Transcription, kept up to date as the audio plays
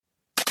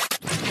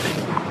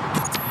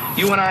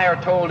You and I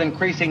are told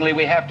increasingly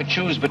we have to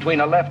choose between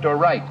a left or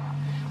right.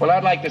 Well,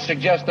 I'd like to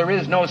suggest there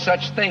is no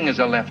such thing as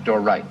a left or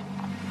right.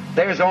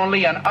 There's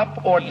only an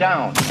up or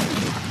down.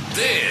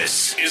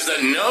 This is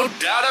the No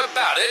Doubt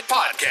About It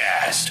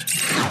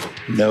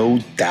podcast. No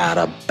doubt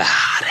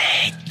about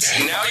it.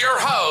 And now your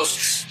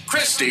hosts,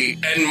 Christy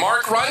and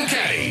Mark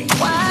Ronchetti.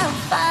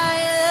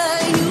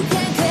 Wildfire, you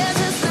can't catch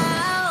us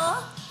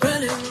now.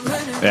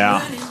 Running,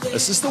 Yeah,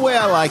 this is the way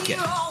I like it.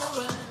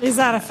 Is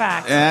that a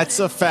fact? That's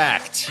a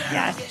fact.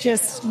 Yeah,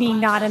 just me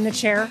not in the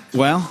chair.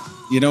 Well,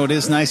 you know, it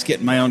is nice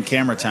getting my own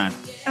camera time.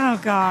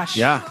 Oh, gosh.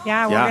 Yeah.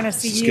 Yeah, we're going to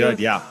see it's you. good,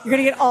 yeah. You're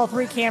going to get all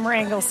three camera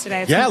angles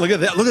today. Yeah, look at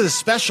that. Look at this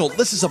special.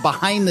 This is a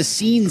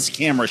behind-the-scenes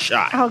camera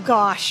shot. Oh,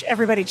 gosh.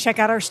 Everybody, check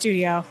out our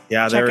studio.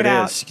 Yeah, check there it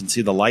out. is. You can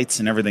see the lights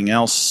and everything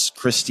else.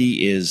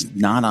 Christy is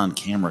not on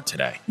camera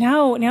today.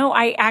 No,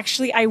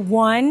 I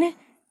won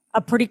a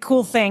pretty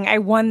cool thing. I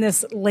won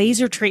this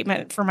laser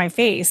treatment for my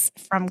face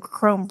from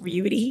Chrome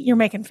Beauty. You're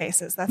making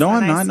faces. That's No,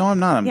 not I'm nice. not. No, I'm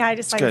not. Yeah, I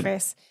just saw It's your good.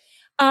 face.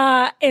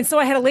 And so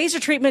I had a laser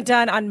treatment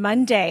done on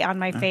Monday on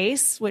my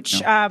face,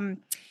 which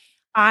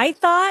I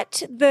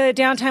thought the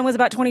downtime was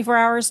about 24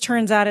 hours.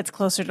 Turns out it's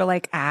closer to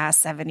like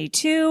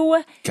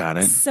 72. Got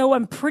it. So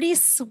I'm pretty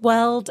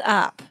swelled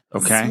up.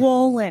 Okay.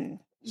 Swollen.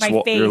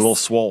 My face. You're a little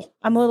swole.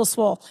 I'm a little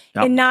swole.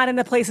 Yep. And not in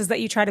the places that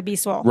you try to be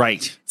swole.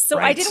 Right. So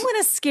right. I didn't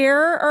want to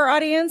scare our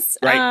audience.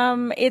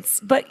 Right.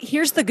 But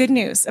here's the good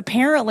news.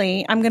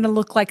 Apparently, I'm going to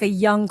look like a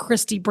young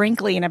Christy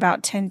Brinkley in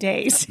about 10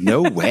 days.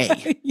 No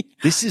way.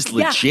 This is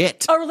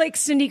legit. Yeah. Or like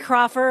Cindy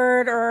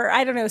Crawford, or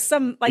I don't know,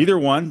 some like Either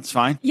one. It's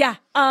fine. Yeah.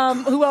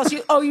 Who else?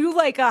 You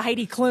like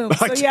Heidi Klum?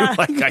 I do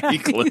like Heidi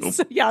Klum.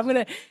 So, yeah, I'm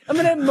gonna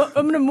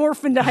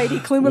morph into Heidi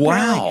Klum. Apparently,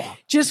 Wow.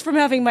 just from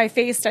having my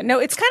face done. No,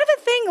 it's kind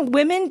of a thing.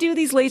 Women do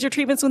these laser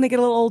treatments when they get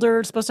a little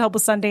older. It's supposed to help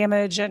with sun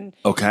damage and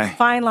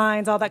fine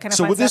lines, all that kind of.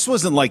 So fun this stuff.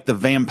 wasn't like the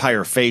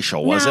vampire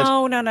facial, was it?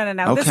 No.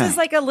 This Okay. is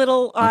like a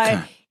little.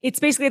 It's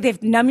basically they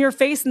numb your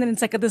face, and then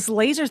it's like this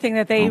laser thing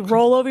that they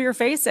roll over your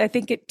face. I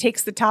think it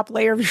takes the top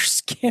layer of your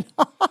skin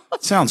off.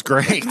 Sounds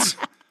great.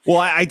 Well,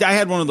 I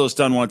had one of those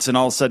done once, and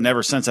all of a sudden,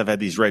 ever since, I've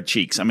had these red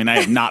cheeks. I mean, I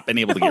have not been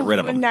able to get rid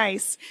of them.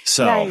 Nice.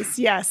 So, nice.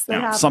 Yes. you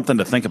know, something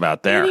to think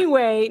about there.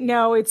 Anyway,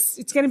 no,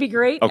 it's going to be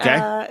great.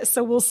 Okay.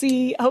 So we'll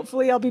see.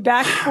 Hopefully, I'll be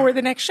back for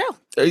the next show.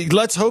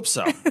 Let's hope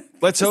so.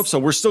 Let's hope so.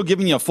 We're still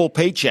giving you a full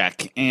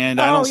paycheck,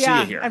 and I don't see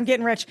you here. I'm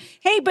getting rich.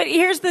 Hey, but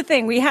here's the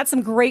thing: we had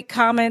some great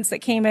comments that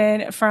came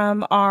in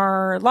from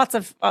our lots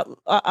of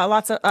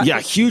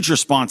huge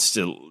response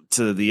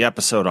to the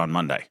episode on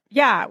Monday.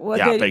 Yeah,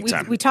 well, big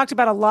time. We talked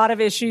about a lot of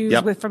issues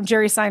from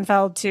Jerry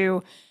Seinfeld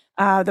to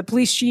the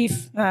police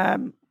chief,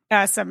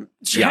 some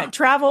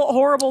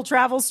horrible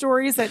travel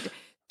stories that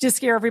just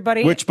scare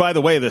everybody. Which, by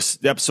the way, the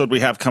episode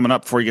we have coming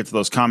up before you get to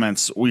those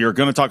comments, we are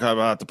going to talk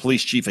about the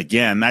police chief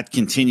again. That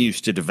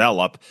continues to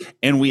develop.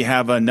 And we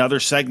have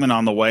another segment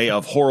on the way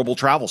of horrible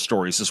travel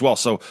stories as well.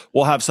 So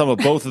we'll have some of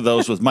both of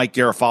those with Mike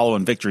Garofalo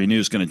and Victory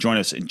News going to join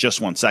us in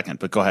just 1 second.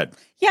 But go ahead.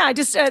 Yeah,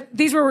 just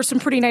these were some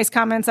pretty nice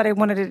comments that I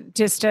wanted to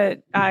just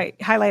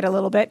highlight a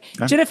little bit.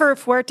 Okay. Jennifer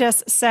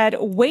Fuertes said,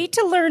 "Wait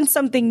to learn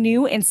something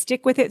new and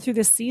stick with it through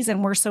the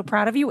season. We're so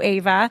proud of you,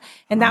 Ava."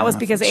 And that was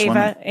because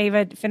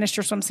Ava finished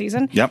her swim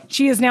season. Yep.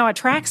 She is now a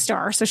track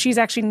star, so she's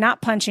actually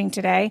not punching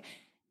today.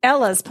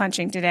 Ella's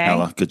punching today.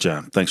 Ella, good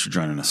job. Thanks for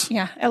joining us.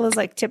 Yeah, Ella's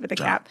like tip of the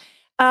cap.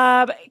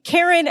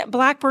 Karen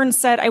Blackburn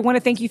said, "I want to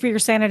thank you for your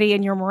sanity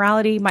and your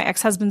morality. My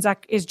ex-husband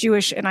is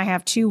Jewish, and I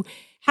have 2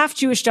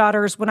 half-Jewish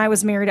daughters. When I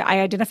was married,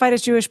 I identified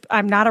as Jewish.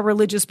 I'm not a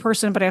religious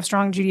person, but I have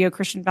strong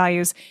Judeo-Christian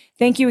values.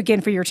 Thank you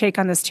again for your take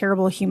on this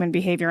terrible human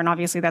behavior." And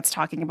obviously that's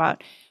talking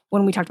about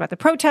when we talked about the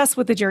protests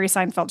with the Jerry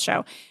Seinfeld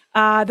show.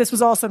 This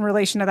was also in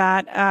relation to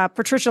that.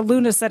 Patricia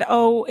Luna said,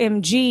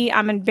 "OMG,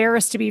 I'm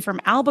embarrassed to be from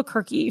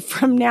Albuquerque.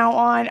 From now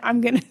on, I'm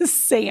going to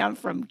say I'm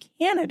from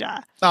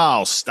Canada."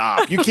 Oh,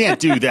 stop. You can't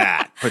do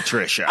that,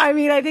 Patricia. I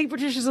mean, I think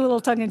Patricia's a little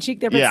tongue-in-cheek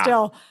there, but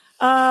still.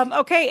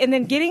 Okay, and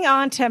then getting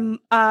on to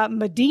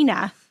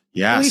Medina.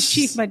 Yes. Police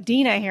Chief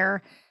Medina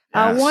here.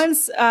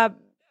 Once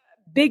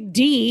Big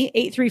D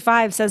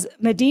 835 says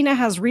Medina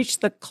has reached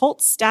the cult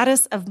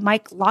status of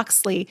Mike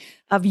Locksley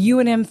of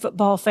UNM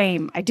football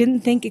fame. I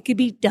didn't think it could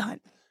be done.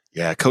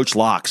 Yeah, Coach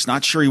Locks.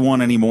 Not sure he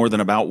won any more than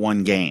about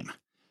 1 game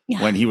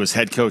when he was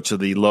head coach of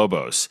the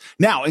Lobos.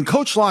 Now, in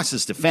Coach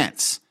Locks'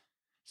 defense,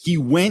 he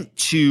went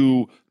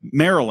to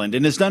Maryland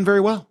and has done very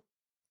well.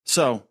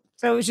 So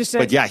it was just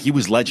but yeah, he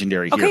was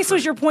legendary here. Okay, so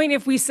is your point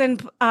if we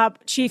send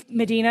Chief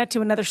Medina to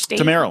another state?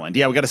 To Maryland.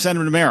 Yeah, we got to send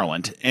him to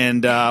Maryland,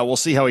 and we'll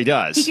see how he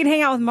does. He can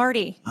hang out with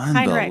Marty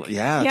Heinrich.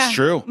 Yeah, it's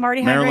true.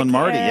 Marty Maryland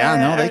Heinrich, Marty. Yeah,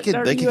 no, they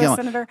could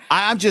get him.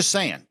 I'm just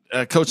saying,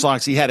 Coach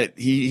Locks, he had it.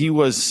 He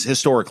was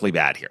historically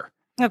bad here.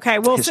 Okay,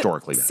 well,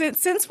 historically bad.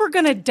 Since we're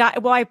going to die,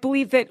 well, I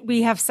believe that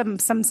we have some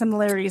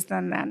similarities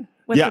then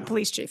with the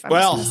police chief. I'm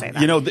just going to say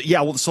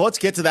that. Well, so let's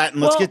get to that,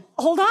 and let's get.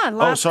 Hold on,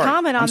 last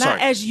comment on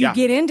that as you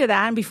get into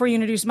that, and before you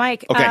introduce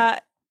Mike. Okay.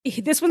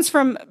 This one's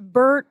from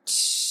Bert.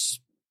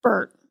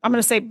 I'm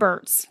going to say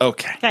Burt's.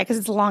 Okay. Okay, because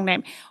it's a long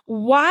name.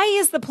 Why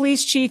is the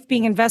police chief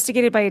being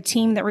investigated by a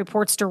team that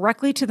reports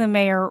directly to the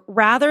mayor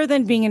rather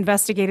than being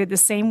investigated the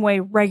same way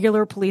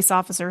regular police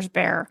officers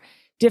bear?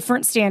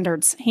 Different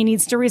standards. He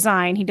needs to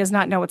resign. He does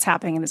not know what's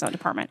happening in his own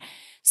department.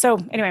 So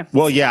anyway.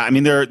 Well, yeah, I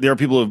mean, there are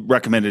people who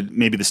recommended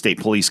maybe the state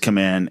police come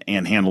in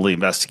and handle the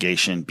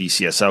investigation.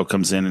 BCSO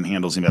comes in and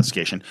handles the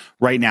investigation.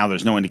 Right now,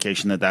 there's no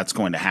indication that that's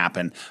going to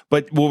happen.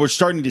 But what we're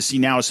starting to see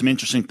now is some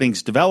interesting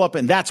things develop,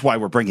 and that's why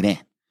we're bringing in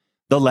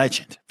the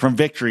legend from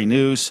Victory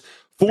News,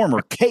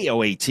 former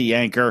KOAT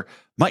anchor,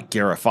 Mike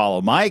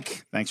Garofalo.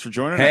 Mike, thanks for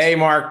joining us. Hey,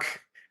 Mark.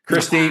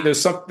 Christy,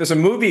 there's a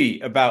movie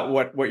about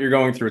what you're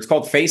going through. It's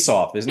called Face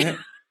Off, isn't it?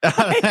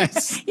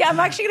 Yeah, I'm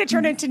actually going to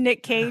turn into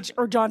Nick Cage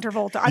or John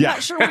Travolta. I'm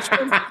not sure which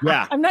one.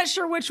 Yeah. I'm not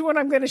sure which one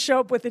I'm going to show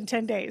up with in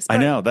 10 days. I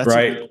know. That's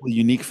right. a really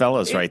unique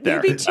fellows right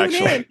there. Maybe tune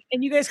in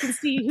and you guys can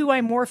see who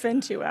I morph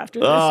into after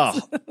this.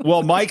 Oh,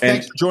 well, Mike,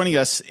 thanks for joining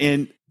us.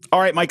 All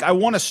right, Mike, I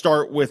want to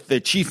start with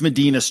the Chief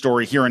Medina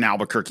story here in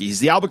Albuquerque.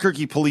 He's the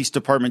Albuquerque Police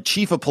Department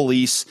chief of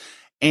police,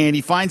 and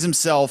he finds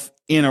himself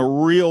in a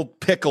real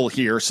pickle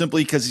here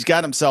simply because he's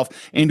got himself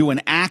into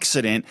an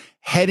accident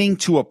heading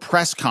to a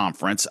press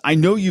conference. I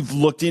know you've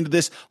looked into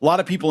this. A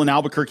lot of people in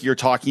Albuquerque are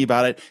talking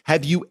about it.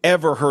 Have you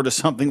ever heard of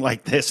something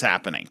like this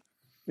happening?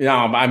 No,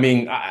 I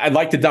mean, I'd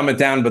like to dumb it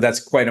down, but that's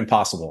quite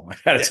impossible. I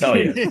got to tell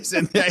you.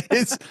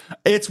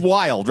 It's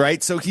wild,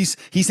 right? So he's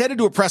headed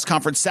to a press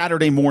conference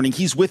Saturday morning.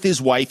 He's with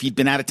his wife. He'd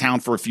been out of town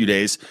for a few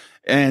days.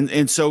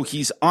 And so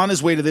he's on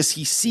his way to this.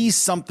 He sees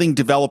something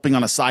developing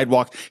on a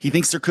sidewalk. He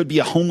thinks there could be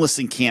a homeless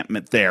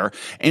encampment there.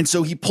 And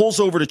so he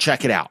pulls over to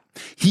check it out.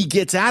 He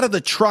gets out of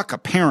the truck,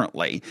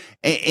 apparently.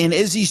 And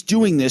as he's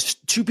doing this,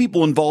 two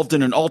people involved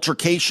in an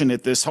altercation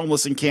at this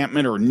homeless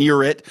encampment or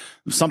near it,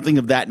 something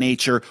of that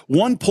nature.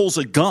 One pulls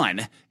a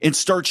gun and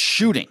starts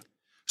shooting.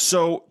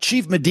 So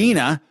Chief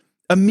Medina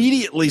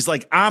immediately is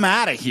like, I'm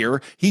out of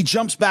here. He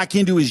jumps back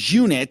into his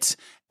unit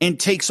and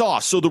takes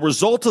off. So the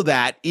result of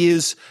that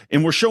is,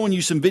 and we're showing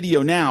you some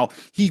video now,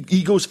 he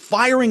goes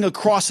firing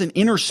across an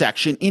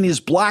intersection in his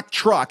black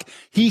truck.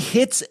 He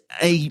hits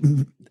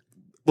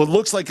what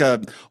looks like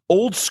a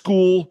old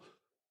school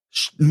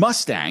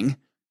Mustang,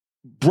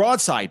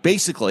 broadside,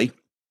 basically.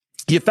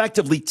 He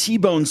effectively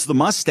T-bones the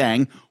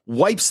Mustang,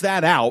 wipes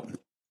that out,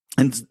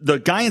 and the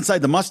guy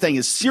inside the Mustang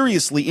is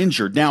seriously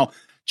injured. Now,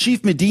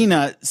 Chief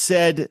Medina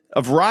said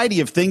a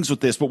variety of things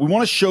with this, but we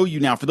want to show you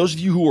now, for those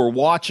of you who are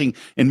watching,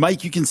 and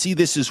Mike, you can see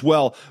this as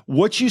well.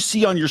 What you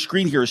see on your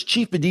screen here is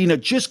Chief Medina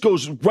just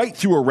goes right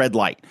through a red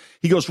light.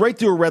 He goes right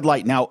through a red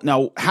light.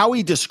 Now, how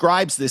he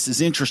describes this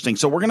is interesting.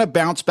 So we're going to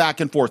bounce back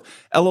and forth.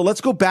 Ella,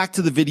 let's go back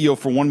to the video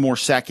for one more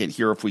second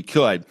here, if we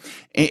could.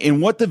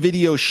 And what the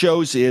video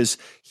shows is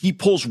he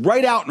pulls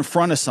right out in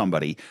front of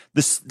somebody.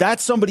 That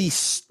somebody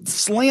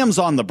slams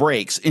on the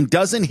brakes and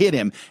doesn't hit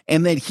him.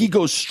 And then he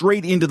goes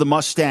straight into the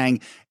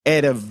Mustang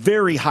at a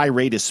very high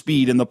rate of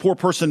speed. And the poor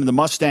person in the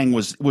Mustang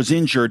was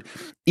injured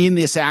in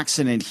this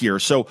accident here.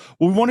 So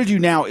what we want to do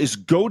now is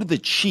go to the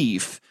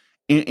chief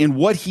and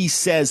what he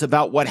says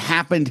about what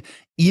happened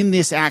in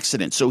this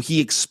accident. So he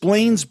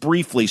explains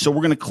briefly. So we're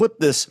going to clip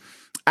this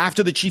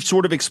after the chief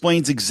sort of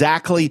explains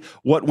exactly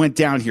what went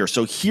down here.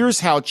 So here's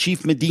how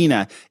Chief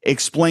Medina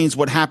explains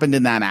what happened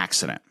in that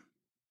accident.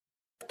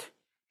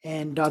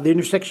 And the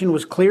intersection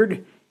was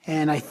cleared,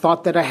 and I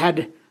thought that I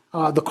had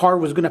the car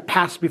was going to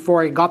pass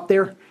before I got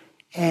there,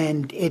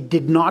 and it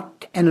did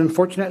not. And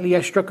unfortunately,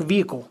 I struck a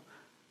vehicle.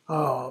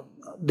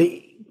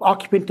 The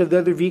occupant of the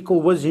other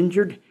vehicle was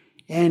injured,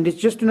 and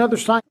it's just another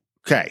sign.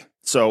 Okay,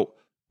 so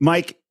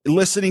Mike,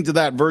 listening to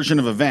that version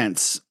of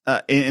events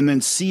and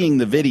then seeing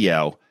the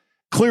video,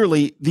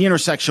 clearly the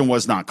intersection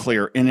was not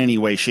clear in any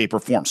way, shape, or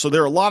form. So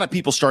there are a lot of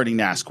people starting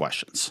to ask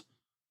questions.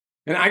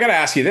 And I got to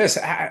ask you this.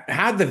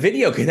 How'd the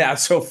video get out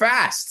so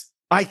fast?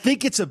 I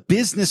think it's a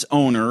business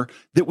owner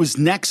that was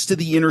next to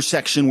the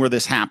intersection where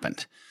this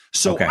happened.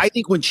 So okay. I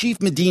think when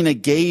Chief Medina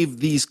gave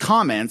these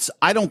comments,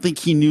 I don't think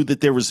he knew that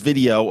there was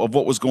video of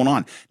what was going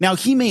on. Now,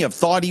 he may have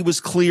thought he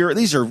was clear.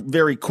 These are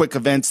very quick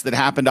events that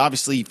happened.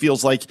 Obviously, he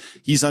feels like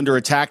he's under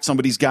attack.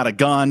 Somebody's got a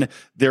gun.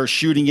 They're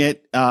shooting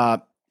it. I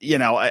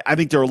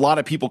think there are a lot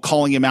of people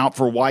calling him out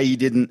for why he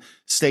didn't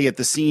stay at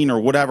the scene or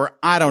whatever.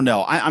 I don't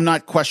know. I'm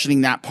not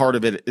questioning that part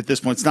of it at this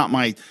point. It's not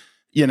my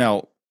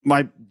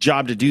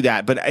job to do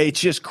that, but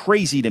it's just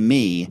crazy to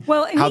me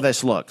how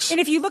this looks. And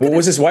if you look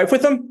was his wife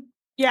with him?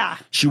 Yeah,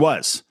 she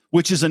was,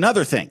 which is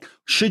another thing.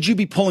 Should you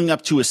be pulling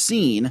up to a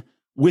scene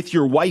with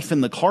your wife in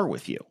the car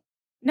with you?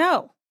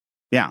 No.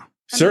 Yeah.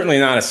 Certainly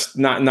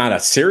not a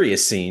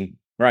serious scene.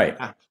 Right.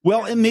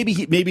 Well, and maybe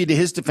to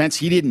his defense,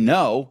 he didn't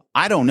know.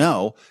 I don't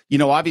know.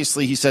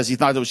 Obviously he says he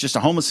thought it was just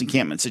a homeless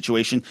encampment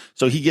situation.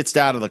 So he gets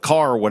out of the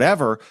car or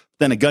whatever,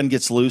 then a gun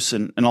gets loose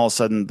and all of a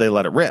sudden they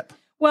let it rip.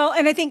 Well,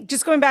 and I think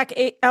just going back,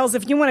 Els,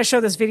 if you want to show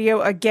this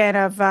video again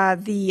of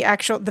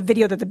the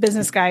video that the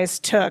business guys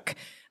took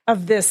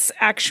of this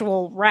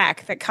actual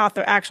wreck that caught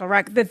the actual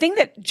wreck. The thing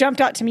that jumped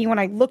out to me when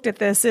I looked at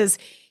this is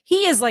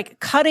he is like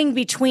cutting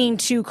between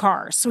two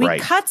cars. So he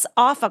cuts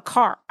off a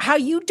car. How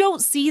you don't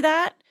see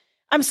that,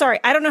 I'm sorry.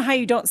 I don't know how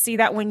you don't see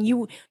that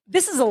when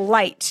this is a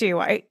light too.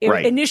 Right.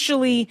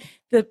 Initially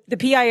the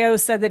PIO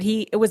said that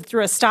it was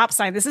through a stop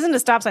sign. This isn't a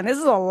stop sign. This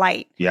is a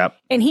light. Yep.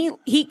 And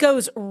he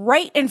goes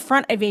right in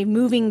front of a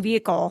moving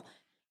vehicle.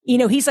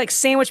 He's like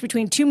sandwiched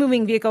between two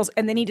moving vehicles,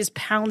 and then he just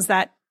pounds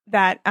that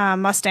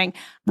Mustang.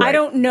 Right. I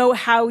don't know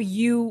how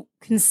you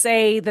can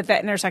say that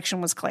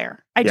intersection was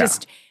clear. At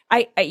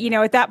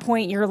that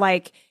point you're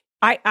like,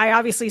 I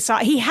obviously saw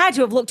he had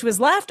to have looked to his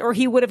left, or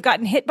he would have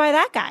gotten hit by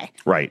that guy.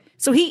 Right.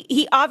 So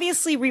he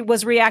obviously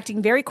was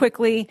reacting very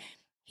quickly.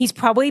 He's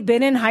probably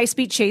been in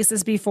high-speed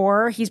chases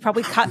before. He's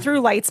probably cut through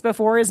lights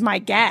before, is my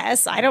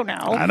guess. I don't know.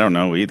 I don't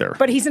know either.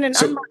 But he's in an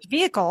unmarked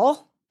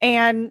vehicle,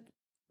 and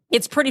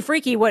it's pretty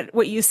freaky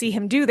what you see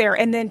him do there.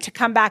 And then to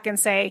come back and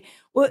say,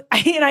 well,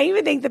 and I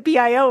even think the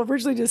PIO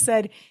originally just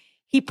said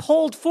he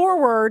pulled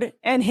forward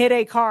and hit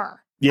a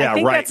car.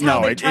 Yeah, right.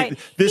 No, this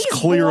he's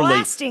clearly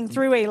blasting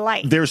through a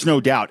light. There's no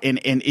doubt.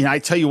 And I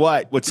tell you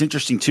what's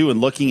interesting too,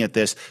 in looking at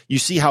this, you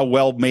see how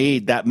well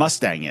made that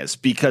Mustang is,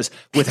 because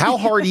with how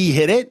hard he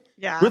hit it,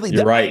 really,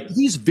 you're right.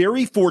 He's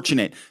very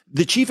fortunate.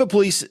 The chief of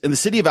police in the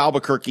city of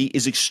Albuquerque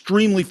is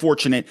extremely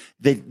fortunate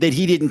that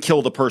he didn't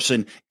kill the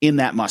person in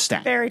that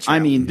Mustang. Very true. I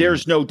mean,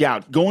 there's no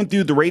doubt. Going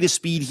through the rate of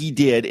speed he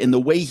did and the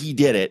way he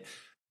did it,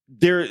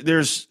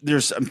 there's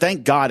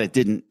thank God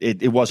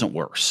it wasn't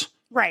worse.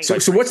 Right.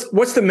 So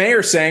what's the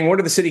mayor saying? What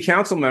are the city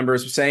council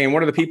members saying?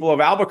 What are the people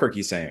of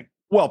Albuquerque saying?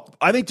 Well,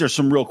 I think there's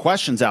some real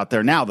questions out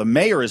there now. The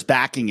mayor is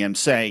backing him,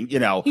 saying,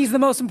 he's the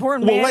most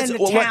important man in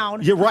the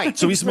town. You're right.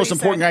 So he's the most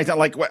important guy.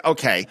 Like,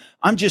 okay,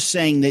 I'm just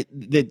saying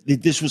that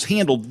this was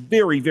handled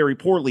very, very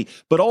poorly.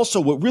 But also,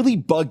 what really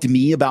bugged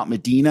me about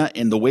Medina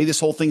and the way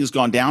this whole thing has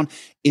gone down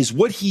is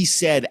what he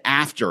said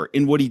after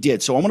and what he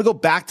did. So I want to go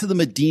back to the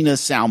Medina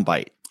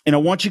soundbite, and I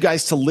want you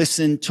guys to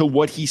listen to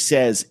what he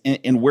says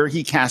and where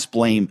he casts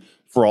blame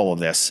for all of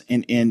this.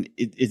 And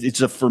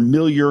it's a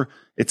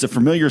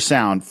familiar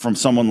sound from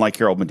someone like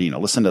Harold Medina.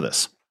 Listen to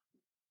this.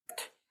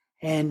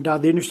 And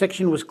the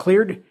intersection was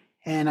cleared,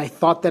 and I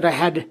thought that I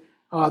had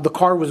the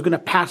car was going to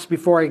pass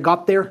before I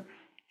got there,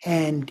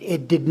 and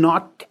it did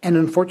not. And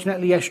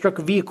unfortunately, I struck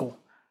a vehicle.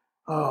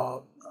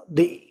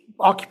 The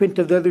occupant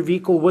of the other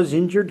vehicle was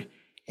injured,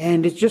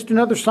 and it's just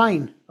another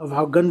sign of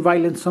how gun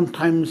violence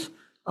sometimes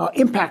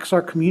impacts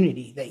our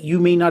community, that you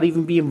may not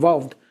even be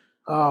involved.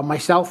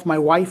 Myself, my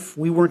wife,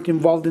 we weren't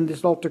involved in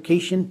this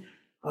altercation.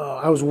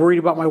 I was worried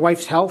about my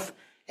wife's health.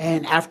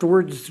 And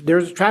afterwards,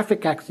 there's a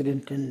traffic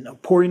accident, and a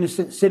poor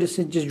innocent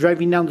citizen just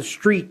driving down the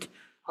street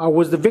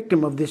was the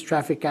victim of this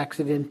traffic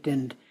accident.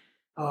 And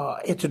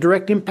it's a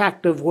direct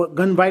impact of what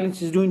gun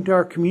violence is doing to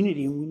our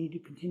community, and we need to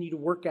continue to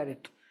work at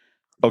it.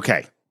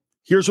 Okay,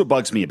 here's what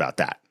bugs me about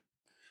that.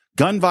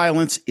 Gun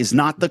violence is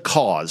not the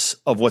cause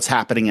of what's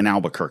happening in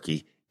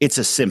Albuquerque. It's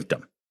a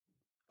symptom.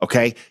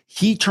 Okay,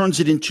 he turns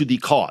it into the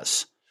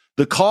cause.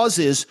 The cause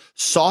is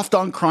soft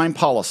on crime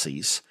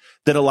policies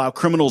that allow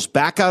criminals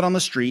back out on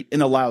the street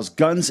and allows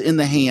guns in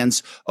the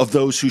hands of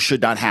those who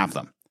should not have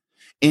them.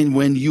 And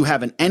when you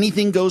have an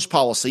anything goes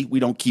policy, we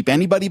don't keep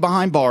anybody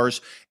behind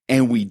bars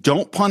and we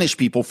don't punish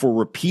people for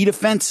repeat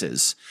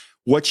offenses,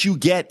 what you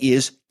get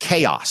is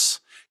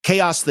chaos.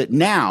 Chaos that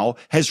now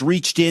has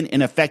reached in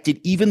and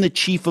affected even the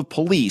chief of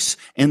police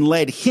and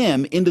led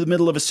him into the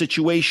middle of a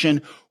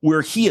situation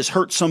where he has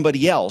hurt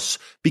somebody else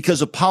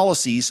because of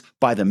policies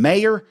by the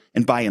mayor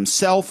and by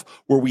himself,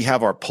 where we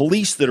have our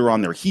police that are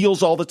on their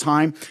heels all the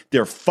time.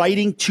 They're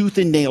fighting tooth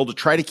and nail to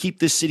try to keep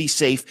this city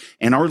safe,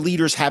 and our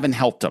leaders haven't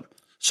helped them.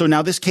 So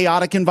now this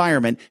chaotic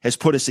environment has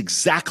put us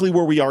exactly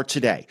where we are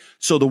today.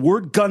 So the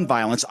word gun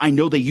violence, I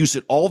know they use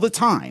it all the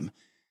time,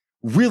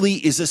 really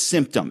is a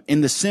symptom.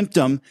 And the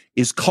symptom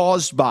is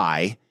caused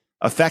by,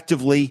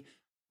 effectively,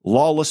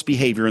 lawless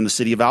behavior in the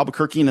city of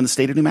Albuquerque and in the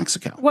state of New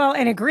Mexico. Well,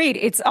 and agreed.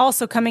 It's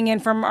also coming in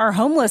from our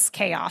homeless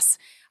chaos.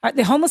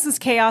 The homelessness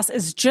chaos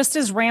is just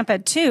as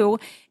rampant too.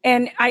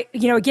 And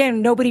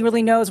again, nobody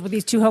really knows with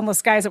these two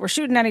homeless guys that were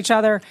shooting at each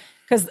other,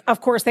 because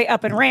of course they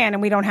up and ran,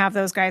 and we don't have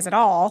those guys at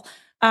all.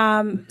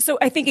 So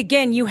I think,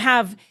 again, you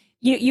have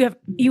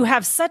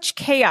such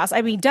chaos.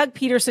 I mean, Doug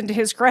Peterson, to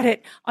his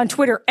credit, on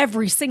Twitter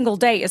every single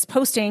day is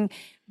posting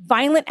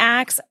violent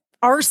acts,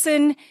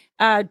 arson,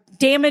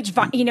 damage,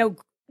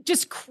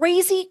 just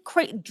crazy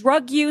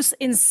drug use,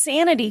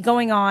 insanity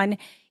going on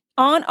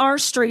our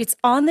streets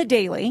on the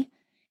daily.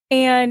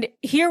 And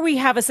here we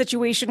have a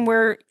situation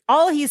where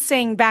all he's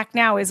saying back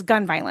now is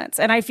gun violence.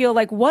 And I feel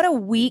like, what a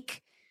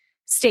weak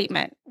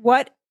statement.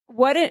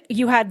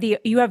 You have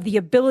the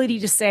ability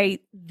to say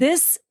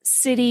this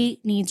city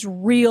needs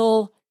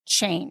real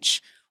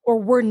change, or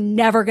we're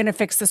never going to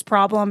fix this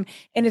problem,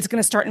 and it's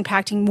going to start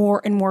impacting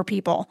more and more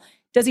people.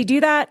 Does he do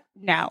that?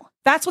 No.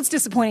 That's what's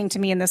disappointing to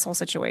me in this whole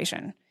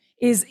situation,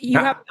 is you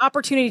have an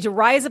opportunity to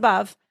rise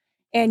above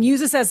and use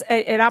this as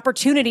an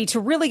opportunity to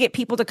really get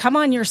people to come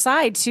on your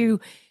side, to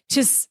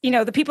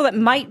the people that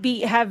might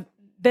have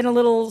been a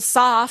little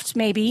soft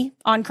maybe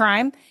on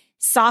crime,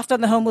 soft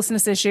on the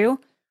homelessness issue,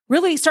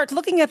 really start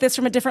looking at this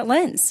from a different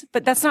lens.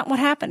 But that's not what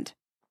happened.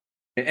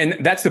 And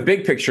that's the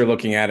big picture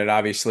looking at it,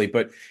 obviously.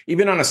 But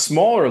even on a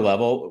smaller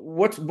level,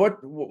 what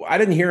I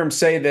didn't hear him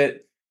say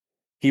that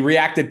he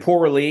reacted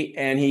poorly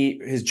and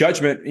his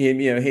judgment,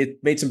 he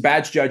made some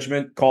bad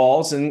judgment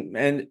calls and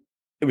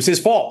it was his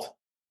fault.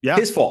 Yeah.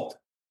 His fault.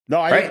 No,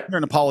 I Right? didn't hear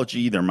an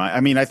apology either. I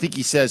mean, I think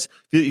he says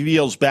he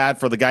feels bad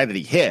for the guy that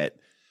he hit.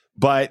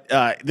 But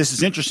this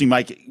is interesting,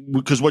 Mike,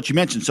 because what you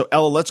mentioned. So,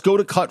 Ella, let's go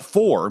to cut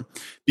 4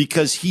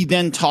 because he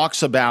then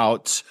talks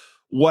about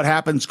what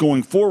happens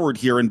going forward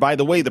here. And by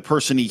the way, the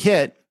person he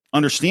hit,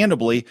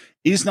 understandably,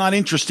 is not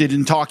interested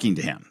in talking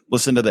to him.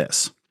 Listen to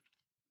this.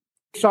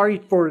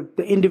 Sorry for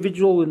the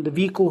individual in the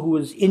vehicle who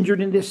was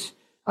injured in this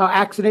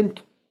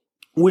accident.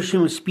 Wish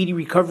him a speedy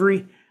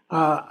recovery.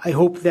 I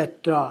hope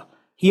that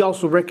he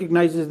also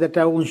recognizes that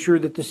I will ensure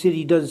that the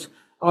city does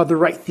the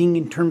right thing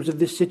in terms of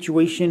this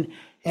situation.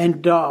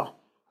 And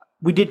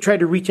we did try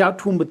to reach out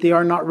to him, but they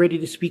are not ready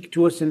to speak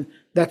to us, and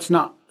that's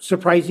not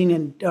surprising.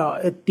 And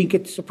I think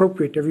it's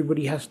appropriate.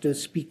 Everybody has to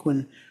speak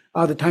when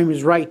the time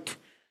is right.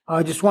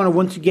 I just want to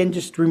once again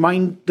just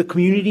remind the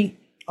community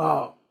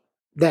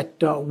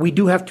that we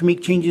do have to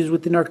make changes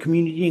within our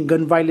community, and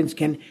gun violence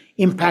can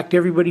impact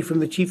everybody from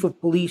the chief of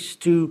police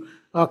to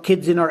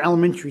kids in our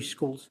elementary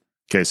schools.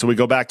 Okay, so we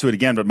go back to it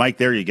again, but Mike,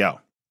 there you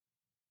go.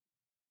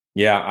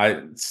 Yeah,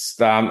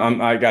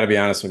 I got to be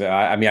honest with you.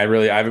 I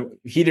mean,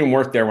 he didn't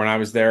work there when I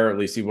was there. At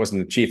least he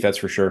wasn't the chief. That's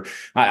for sure.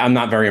 I'm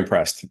not very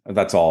impressed.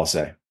 That's all I'll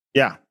say.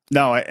 Yeah,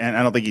 no, and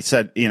I don't think he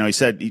said, he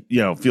said,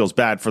 feels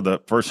bad for the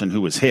person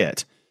who was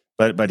hit,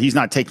 but he's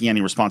not taking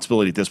any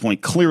responsibility at this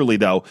point. Clearly,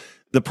 though,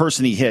 the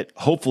person he hit,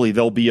 hopefully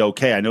they'll be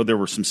okay. I know there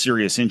were some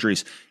serious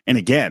injuries, and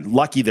again,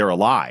 lucky they're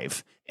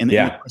alive. And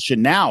the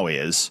question now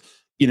is,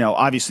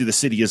 obviously the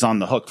city is on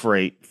the hook for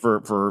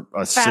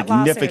a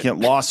significant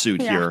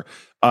lawsuit here.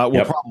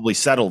 We'll probably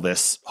settle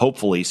this,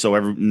 hopefully, so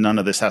none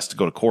of this has to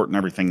go to court and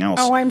everything else.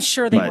 Oh, I'm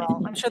sure they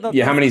will. I'm sure they'll.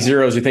 Yeah, how many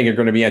zeros do you think are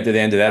going to be at the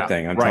end of that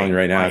thing? I'm telling you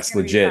right now, it's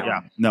legit.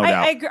 Yeah, no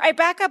doubt. I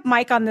back up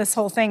Mike on this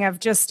whole thing of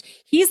just,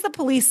 he's the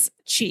police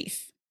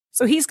chief.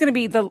 So he's going to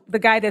be the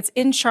guy that's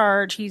in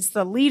charge. He's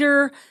the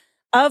leader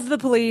of the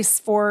police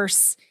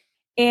force.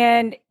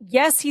 And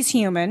yes, he's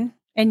human.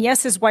 And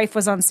yes, his wife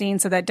was on scene.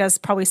 So that does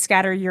probably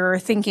scatter your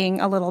thinking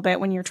a little bit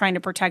when you're trying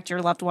to protect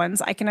your loved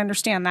ones. I can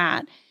understand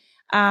that.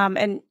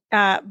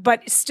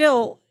 But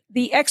still,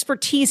 the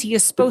expertise he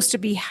is supposed to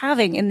be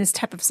having in this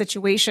type of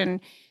situation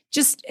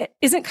just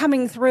isn't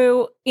coming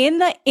through in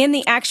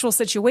the actual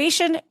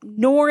situation,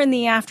 nor in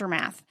the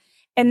aftermath.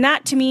 And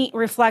that, to me,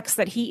 reflects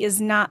that he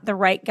is not the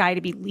right guy to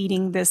be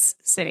leading this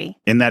city.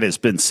 And that has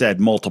been said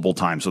multiple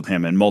times with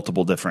him in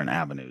multiple different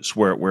avenues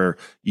where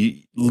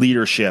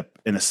leadership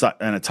in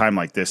a time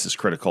like this is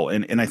critical.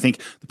 And I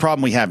think the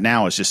problem we have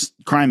now is just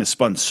crime has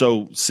spun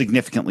so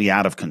significantly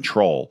out of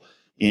control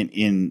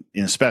in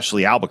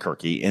especially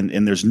Albuquerque.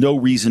 And there's no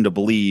reason to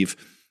believe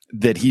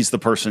that he's the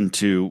person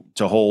to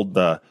hold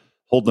the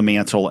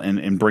mantle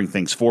and bring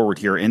things forward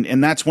here.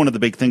 And that's one of the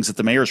big things that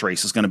the mayor's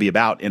race is going to be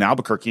about in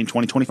Albuquerque in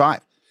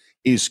 2025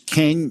 is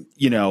can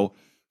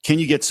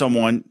you get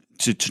someone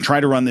to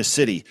try to run this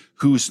city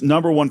whose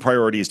number one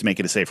priority is to make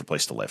it a safer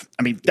place to live.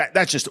 I mean,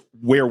 that's just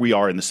where we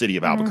are in the city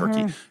of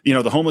Albuquerque.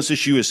 The homeless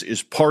issue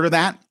is part of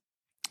that.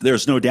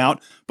 There's no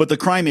doubt. But the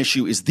crime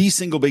issue is the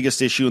single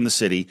biggest issue in the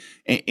city.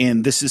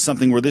 And this is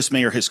something where this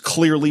mayor has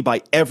clearly,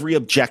 by every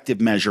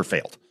objective measure,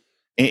 failed.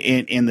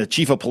 And the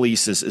chief of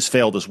police has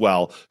failed as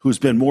well, who's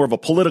been more of a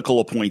political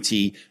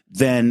appointee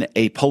than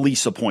a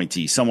police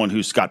appointee, someone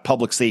who's got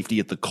public safety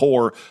at the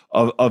core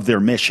of their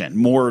mission.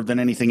 More than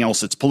anything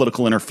else, it's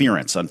political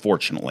interference,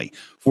 unfortunately,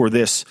 for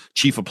this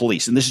chief of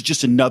police. And this is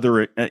just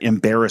another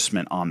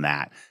embarrassment on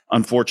that,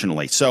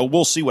 unfortunately. So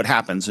we'll see what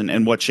happens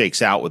and what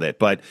shakes out with it.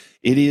 But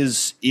it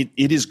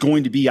is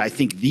going to be, I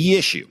think, the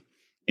issue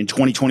in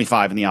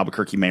 2025 in the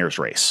Albuquerque mayor's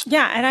race.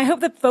 Yeah, and I hope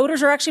that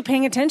voters are actually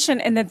paying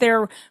attention and that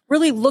they're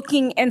really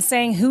looking and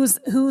saying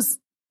who's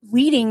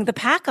leading the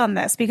pack on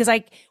this. Because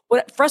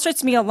what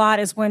frustrates me a lot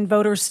is when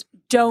voters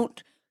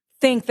don't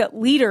think that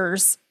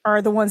leaders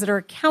are the ones that are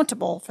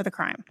accountable for the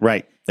crime.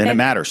 Right. And it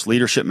matters.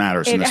 Leadership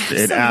matters.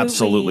 It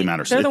absolutely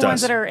matters. They're the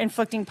ones that are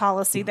inflicting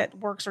policy that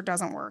works or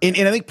doesn't work. And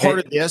I think part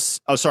of this,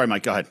 sorry,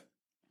 Mike, go ahead.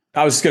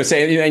 I was just going to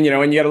say, and you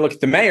got to look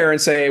at the mayor and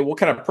say, what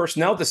kind of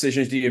personnel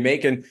decisions do you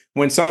make? And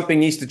when something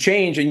needs to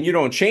change and you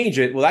don't change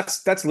it, well,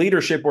 that's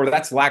leadership or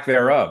that's lack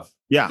thereof.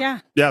 Yeah.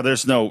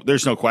 There's no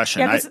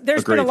question. Yeah,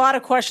 there's been a lot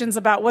of questions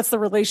about what's the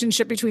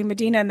relationship between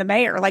Medina and the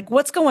mayor. Like,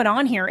 what's going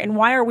on here, and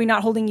why are we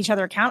not holding each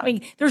other accountable? I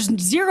mean, there's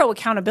zero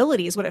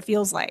accountability, is what it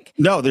feels like.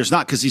 No, there's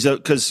not,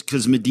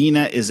 because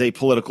Medina is a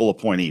political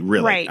appointee,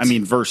 really. Right. I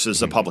mean,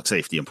 versus a public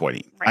safety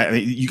appointee. Right. I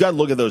mean, you got to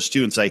look at those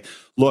two and say,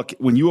 look,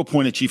 when you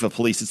appoint a chief of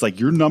police, it's like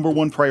your number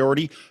one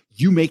priority.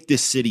 You make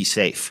this city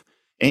safe,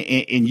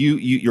 and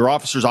your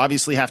officers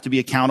obviously have to be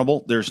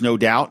accountable. There's no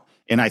doubt.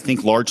 And I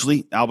think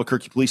largely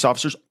Albuquerque police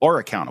officers are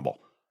accountable,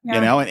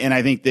 and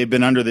I think they've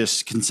been under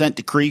this consent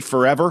decree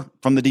forever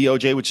from the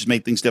DOJ, which has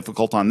made things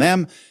difficult on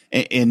them.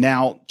 And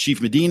now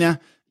Chief Medina,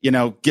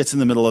 gets in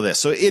the middle of this.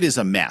 So it is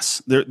a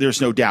mess.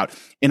 There's no doubt.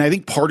 And I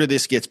think part of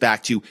this gets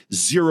back to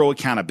zero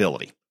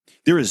accountability.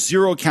 There is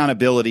zero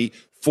accountability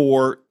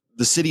for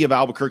the city of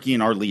Albuquerque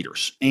and our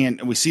leaders.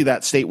 And we see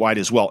that statewide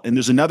as well. And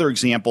there's another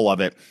example of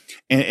it.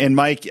 And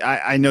Mike,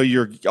 I know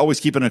you're always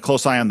keeping a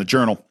close eye on the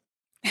Journal,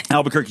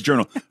 Albuquerque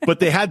Journal, but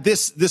they had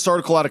this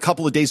article out a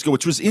couple of days ago,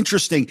 which was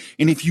interesting.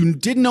 And if you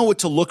didn't know what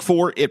to look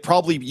for, you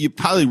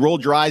probably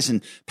rolled your eyes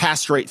and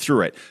passed right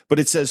through it. But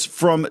it says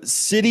from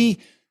city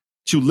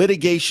to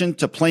litigation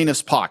to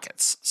plaintiff's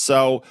pockets.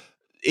 So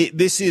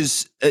this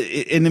is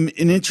an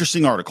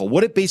interesting article.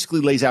 What it basically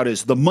lays out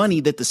is the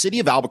money that the city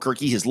of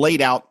Albuquerque has laid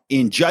out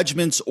in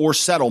judgments or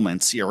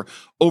settlements here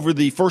over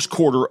the first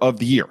quarter of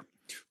the year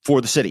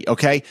for the city.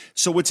 Okay.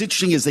 So what's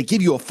interesting is they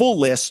give you a full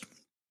list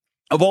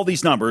of all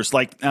these numbers,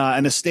 like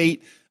an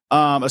estate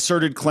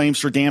asserted claims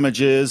for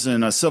damages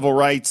and a civil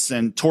rights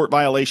and tort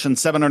violation,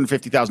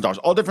 $750,000,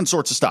 all different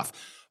sorts of stuff.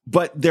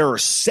 But there are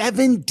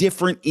 7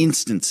 different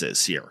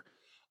instances here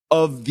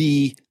of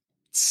the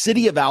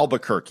city of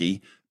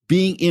Albuquerque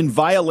being in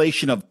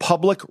violation of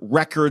Public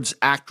Records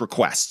Act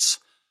requests.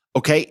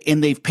 Okay.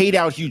 And they've paid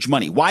out huge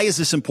money. Why is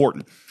this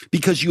important?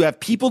 Because you have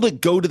people that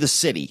go to the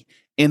city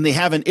and they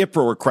have an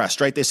IPRA request,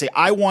 right? They say,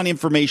 I want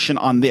information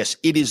on this.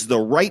 It is the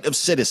right of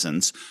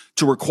citizens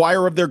to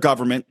require of their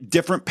government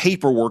different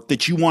paperwork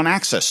that you want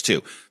access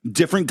to,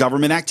 different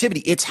government activity.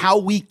 It's how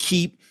we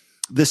keep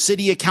the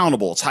city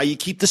accountable. It's how you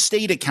keep the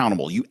state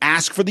accountable. You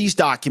ask for these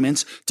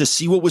documents to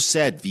see what was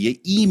said via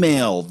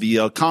email,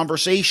 via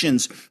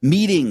conversations,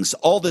 meetings,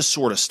 all this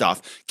sort of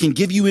stuff can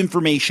give you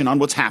information on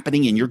what's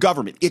happening in your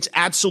government. It's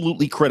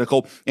absolutely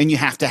critical, and you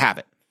have to have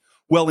it.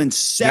 Well, in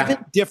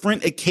 7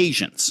 different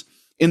occasions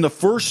in the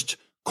first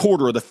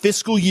quarter of the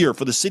fiscal year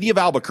for the city of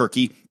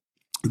Albuquerque,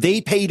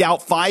 they paid out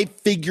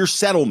 5-figure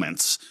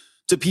settlements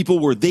to people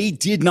where they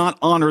did not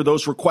honor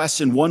those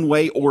requests in one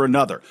way or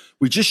another.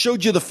 We just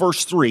showed you the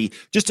first 3,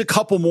 just a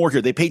couple more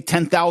here. They paid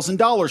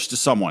 $10,000 to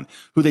someone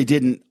who they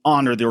didn't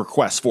honor the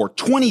request for,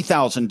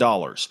 $20,000,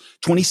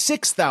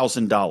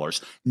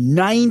 $26,000,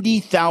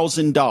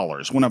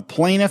 $90,000 when a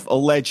plaintiff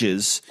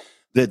alleges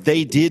that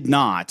they did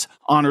not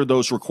honor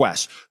those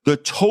requests. The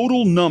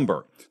total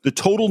number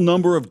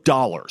of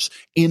dollars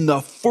in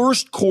the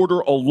first quarter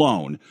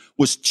alone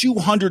was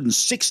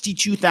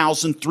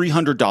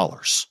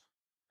 $262,300.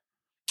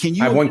 I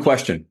have one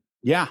question.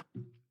 Yeah.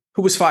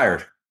 Who was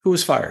fired?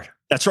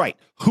 That's right.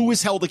 Who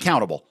is held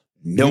accountable?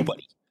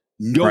 Nobody.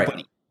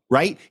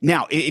 Right?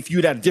 Now, if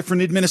you'd had a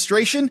different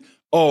administration,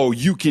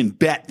 you can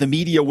bet the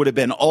media would have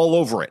been all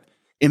over it.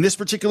 In this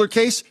particular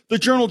case, the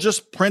Journal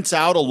just prints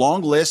out a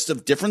long list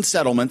of different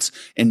settlements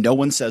and no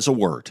one says a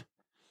word.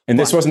 And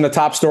this wasn't the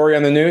top story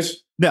on the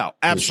news? No,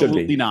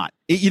 absolutely not.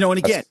 And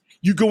again,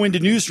 you go into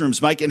newsrooms,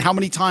 Mike, and how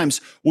many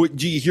times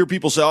do you hear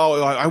people say,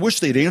 I wish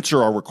they'd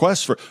answer our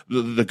request for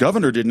the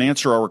governor didn't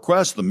answer our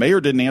request. The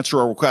mayor didn't answer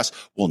our request.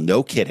 Well,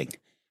 no kidding.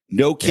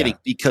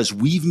 Because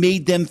we've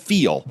made them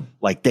feel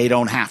like they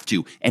don't have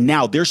to. And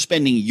now they're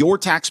spending your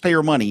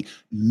taxpayer money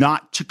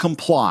not to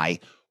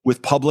comply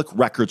with public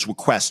records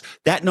requests.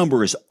 That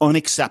number is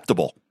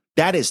unacceptable.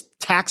 That is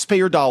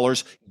taxpayer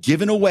dollars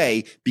given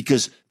away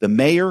because the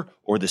mayor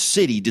or the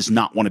city does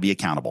not want to be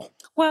accountable.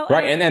 Well,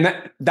 right.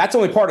 And that's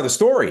only part of the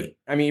story.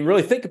 I mean,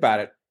 really think about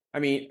it. I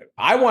mean,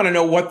 I want to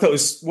know what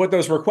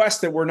those requests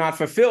that were not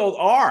fulfilled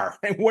are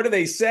and what do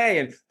they say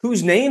and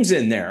whose name's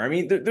in there? I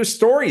mean, there's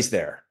stories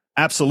there.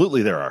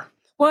 Absolutely there are.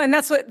 Well, and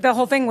that's what the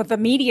whole thing with the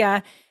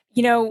media,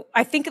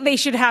 I think they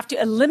should have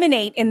to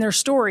eliminate in their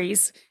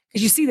stories,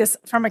 because you see this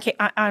from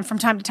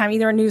time to time,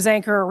 either a news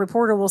anchor or a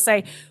reporter will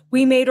say,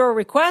 we made our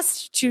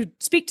request to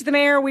speak to the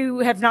mayor.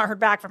 We have not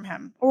heard back from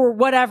him or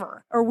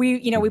whatever. Or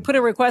we put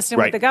a request in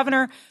with the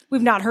governor.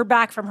 We've not heard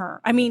back from her.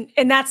 I mean,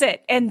 and that's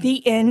it. And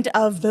the end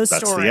of the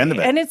story. That's the end of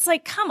it. And it's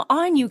like, come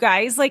on, you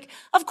guys. Like,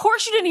 of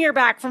course you didn't hear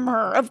back from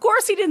her. Of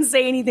course he didn't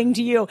say anything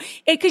to you,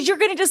 because you're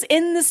going to just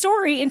end the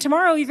story. And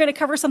tomorrow you're going to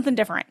cover something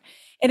different.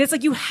 And it's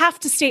like, you have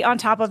to stay on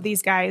top of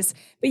these guys.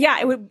 But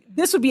yeah,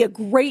 this would be a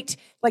great,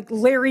 like,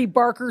 Larry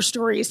Barker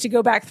stories to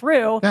go back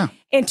through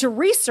and to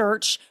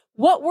research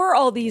what were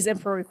all these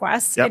IPRA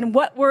requests and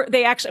what were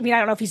they actually, I mean, I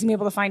don't know if he's gonna be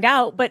able to find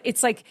out, but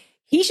it's like,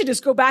 he should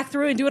just go back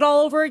through and do it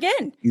all over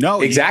again.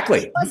 No,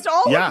 exactly. List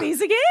all of these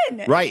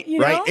again. Right.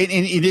 Know?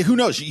 And who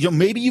knows,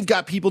 maybe you've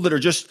got people that are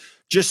just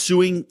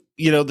suing,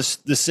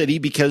 the city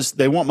because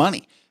they want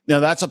money. Now,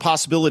 that's a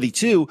possibility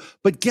too,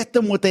 but get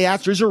them what they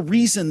ask. There's a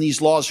reason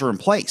these laws are in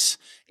place.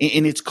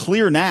 And it's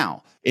clear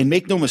now, and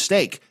make no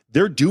mistake,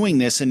 they're doing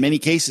this in many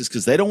cases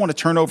because they don't want to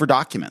turn over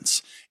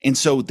documents. And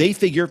so they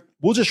figure,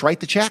 we'll just write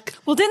the check.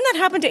 Well, didn't that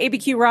happen to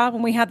ABQ Rob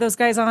when we had those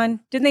guys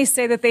on? Didn't they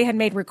say that they had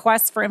made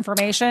requests for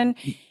information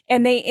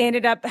and they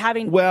ended up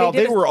having... Well,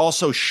 they were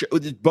also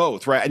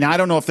both, right? And I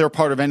don't know if they're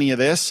part of any of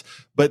this,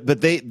 but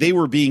they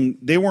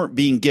weren't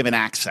being given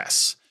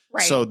access.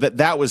 Right. So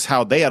that was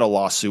how they had a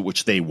lawsuit,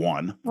 which they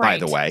won, by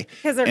the way.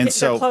 Because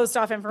they're closed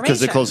off information.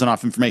 Because they're closing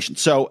off information.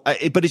 So,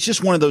 but it's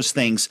just one of those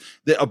things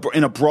that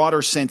in a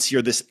broader sense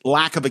here, this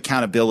lack of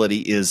accountability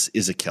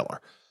is a killer.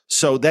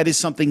 So that is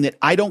something that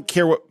I don't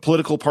care what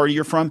political party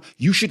you're from.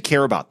 You should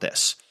care about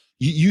this.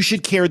 You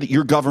should care that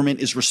your government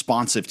is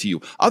responsive to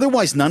you.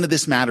 Otherwise, none of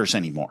this matters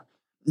anymore.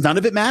 None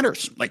of it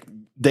matters. Like,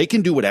 they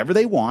can do whatever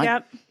they want,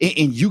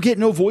 and you get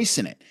no voice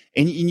in it.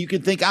 And you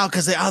can think,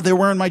 because they're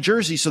wearing my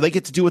jersey, so they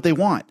get to do what they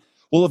want.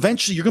 Well,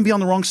 eventually, you're going to be on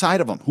the wrong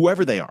side of them,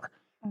 whoever they are,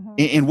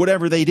 and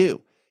whatever they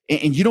do.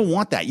 And you don't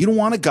want that. You don't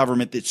want a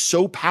government that's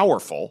so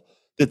powerful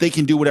that they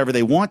can do whatever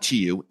they want to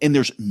you, and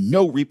there's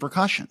no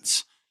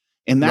repercussions.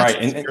 And that's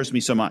what scares me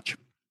so much.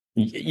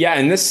 Yeah.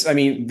 And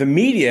the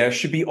media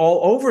should be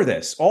all over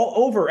this,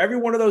 all over every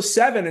one of those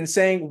 7 and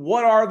saying,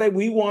 what are they?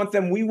 We want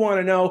them. We want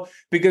to know,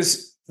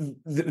 because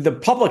the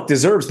public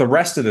deserves the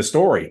rest of the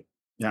story.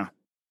 Yeah.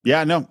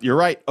 Yeah, no, you're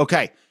right.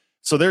 Okay.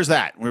 So there's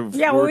that. We've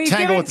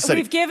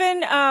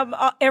given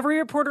every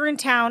reporter in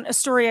town a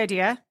story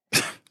idea.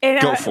 And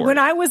Go for when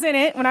it.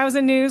 I was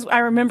in news, I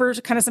remember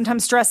kind of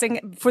sometimes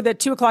stressing for the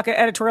 2:00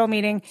 editorial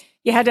meeting,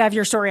 you had to have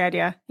your story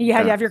idea. You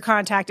had to have your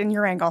contact and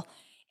your angle.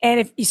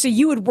 And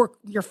you would work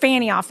your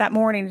fanny off that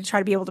morning to try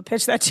to be able to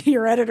pitch that to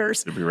your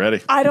editors. To be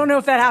ready. I don't know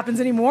if that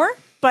happens anymore,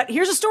 but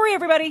here's a story,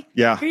 everybody.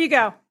 Yeah. Here you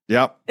go.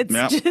 Yep.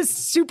 It's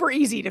just super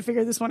easy to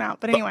figure this one out.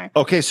 But anyway.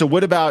 Okay. So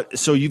what about,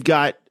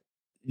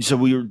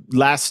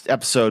 last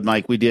episode,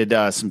 Mike, we did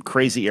some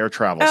crazy air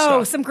travel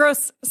stuff.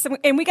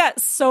 And we got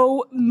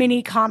so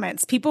many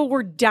comments. People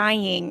were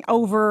dying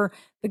over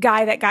the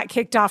guy that got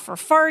kicked off for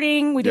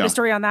farting. We did a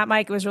story on that,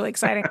 Mike. It was really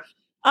exciting.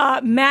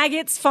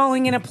 Maggots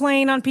falling in a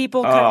plane on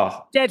people,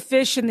 dead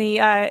fish in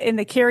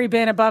the carry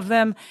bin above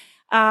them.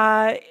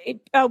 A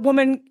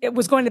woman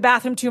was going to the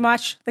bathroom too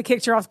much. They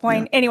kicked her off the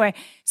plane. Yeah. Anyway,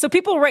 so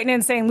people were writing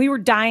in saying we were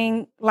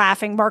dying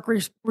laughing. Mark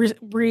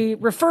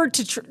referred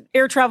to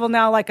air travel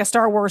now like a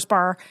Star Wars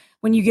bar.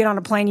 When you get on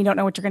a plane, you don't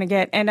know what you're going to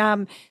get.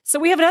 And so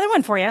we have another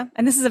one for you.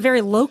 And this is a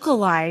very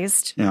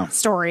localized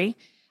story.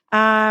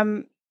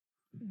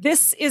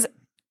 This is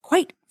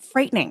quite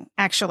frightening,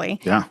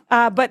 actually. Yeah.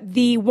 But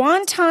the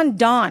Wonton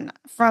Don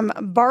from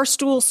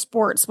Barstool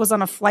Sports was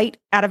on a flight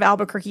out of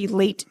Albuquerque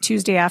late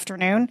Tuesday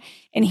afternoon.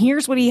 And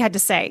here's what he had to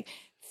say.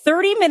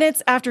 30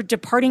 minutes after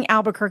departing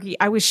Albuquerque,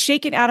 I was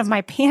shaken out of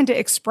my Panda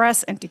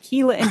Express and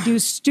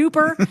tequila-induced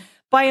stupor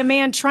by a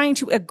man trying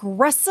to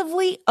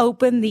aggressively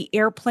open the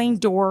airplane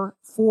door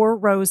 4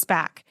 rows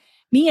back.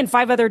 Me and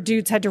 5 other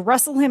dudes had to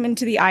wrestle him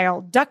into the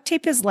aisle, duct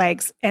tape his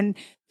legs, and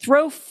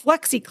throw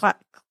flexi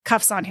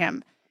cuffs on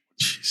him.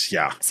 Jeez,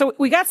 yeah. So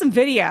we got some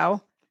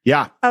video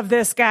of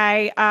this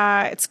guy.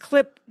 It's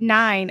clip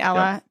 9,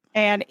 Ella.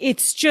 And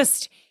it's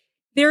just,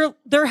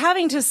 they're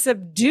having to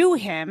subdue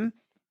him.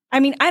 I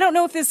mean, I don't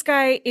know if this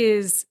guy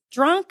is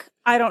drunk.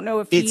 I don't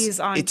know if he's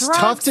on drugs. It's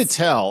tough to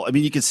tell. I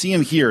mean, you can see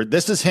him here.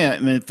 This is him. I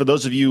mean, for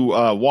those of you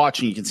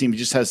watching, you can see him. He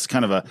just has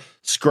kind of a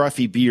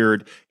scruffy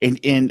beard.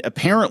 And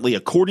apparently,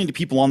 according to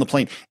people on the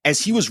plane,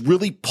 as he was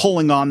really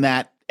pulling on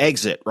that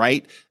exit,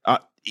 right,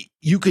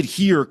 you could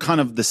hear kind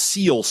of the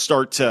seal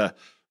start to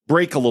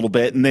break a little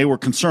bit, and they were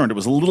concerned. It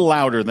was a little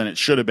louder than it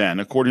should have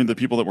been, according to the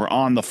people that were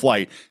on the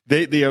flight.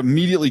 They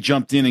immediately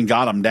jumped in and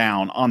got him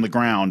down on the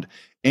ground.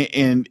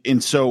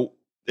 And so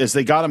as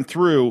they got him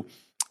through,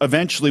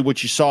 eventually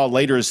what you saw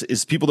later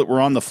is people that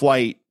were on the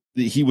flight,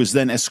 he was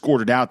then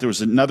escorted out. There was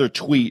another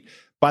tweet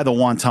by the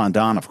Wonton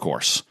Don, of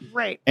course.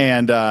 Right.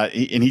 And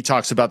he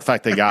talks about the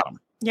fact they got him.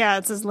 Yeah,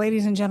 it says,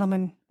 ladies and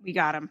gentlemen, we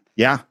got him.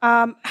 Yeah.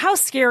 How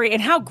scary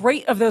and how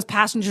great of those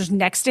passengers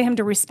next to him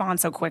to respond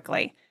so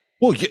quickly.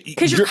 Well,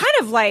 because you're kind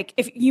of like,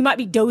 if you might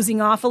be dozing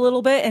off a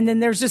little bit, and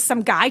then there's just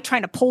some guy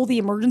trying to pull the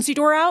emergency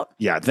door out.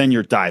 Yeah, then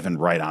you're diving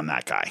right on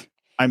that guy.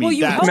 I mean,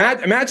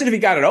 imagine if he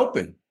got it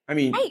open. I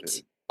mean,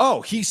 right.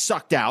 Oh, he's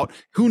sucked out.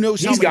 Who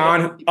knows? He's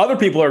gone. Other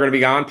people are going to be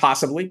gone,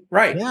 possibly.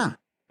 Right. Yeah.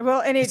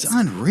 Well, and it's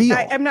unreal.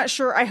 I'm not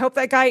sure. I hope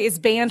that guy is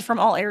banned from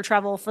all air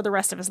travel for the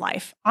rest of his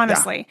life.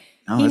 Honestly,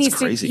 that's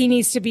crazy. He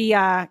needs to be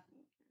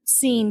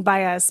seen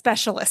by a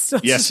specialist.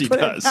 Yes, he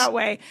does. That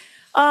way.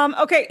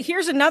 Okay,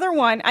 here's another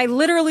one. I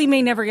literally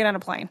may never get on a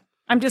plane.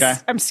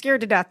 I'm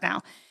scared to death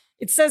now.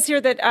 It says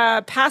here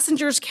that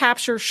passengers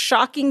capture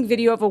shocking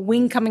video of a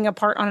wing coming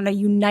apart on a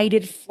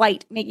United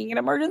flight, making an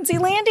emergency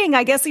landing.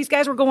 I guess these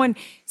guys were going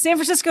San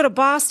Francisco to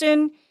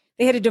Boston.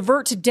 They had to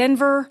divert to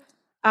Denver.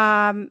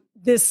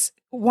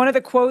 One of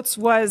the quotes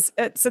was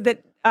said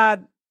that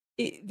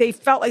they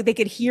felt like they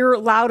could hear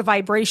loud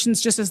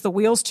vibrations just as the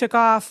wheels took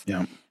off.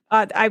 Yeah.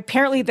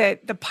 Apparently,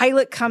 the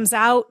pilot comes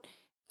out,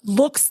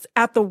 looks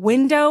at the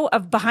window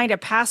behind a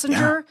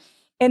passenger,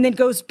 and then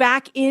goes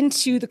back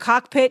into the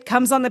cockpit,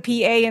 comes on the PA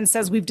and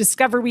says, we've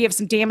discovered we have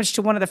some damage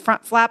to one of the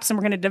front flaps, and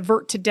we're going to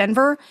divert to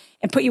Denver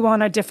and put you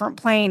on a different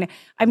plane.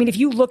 I mean, if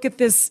you look at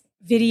this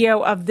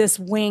video of this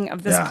wing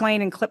of this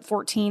plane in clip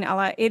 14,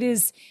 Ella, it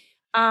is...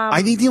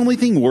 I think the only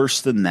thing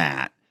worse than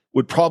that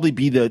would probably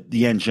be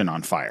the engine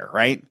on fire,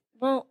 right?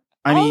 Well,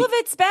 all of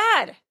it's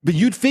bad. But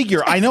you'd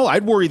figure, I know,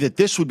 I'd worry that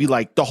this would be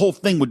like the whole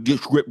thing would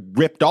get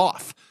ripped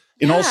off.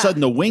 And all of a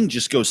sudden the wing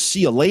just goes,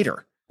 see you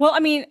later. Well, I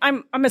mean,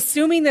 I'm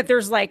assuming that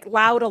there's like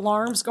loud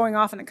alarms going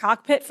off in the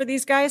cockpit for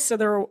these guys, so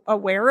they're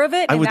aware of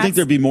it. I and would think that's-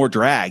 there'd be more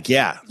drag.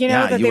 Yeah. You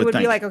know, Yeah, that you they would be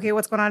think. like, okay,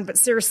 what's going on? But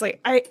seriously,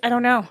 I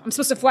don't know. I'm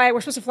supposed to fly.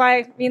 We're supposed to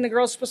fly. Me and the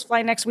girls are supposed to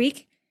fly next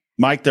week.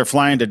 Mike, they're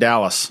flying to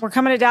Dallas. We're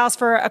coming to Dallas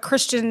for a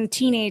Christian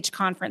teenage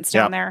conference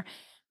down Yep. there,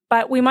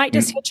 but we might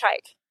just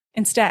hitchhike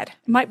instead.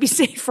 It might be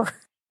safer.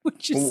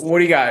 Which is What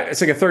do you got?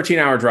 It's like a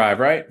 13-hour drive,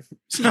 right?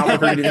 How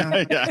long are you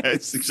doing? Yeah,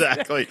 it's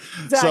exactly.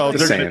 Exactly. So Just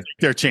they're going saying. to take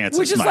their chances.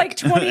 which is Mike. like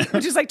 20,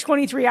 which is like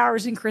 23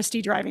 hours in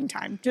Christie driving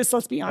time. Just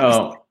let's be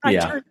honest. Oh,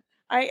 yeah.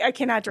 I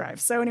cannot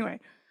drive. So anyway,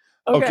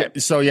 Okay.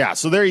 So yeah.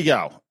 So there you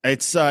go.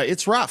 It's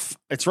rough.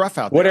 It's rough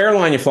out there. What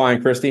airline you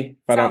flying, Christy?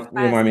 If I don't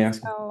you don't mind me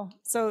asking. Oh,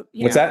 so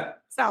you What's know,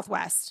 that?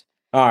 Southwest.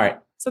 All right.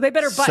 So they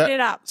better button it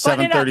up.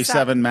 Button it up,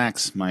 737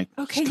 Max, Mike.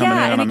 Okay, It's coming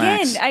yeah, in and on a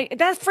again, Max.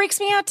 that freaks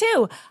me out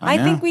too. I I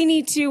know. think we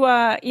need to,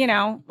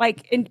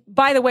 like, and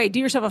by the way, do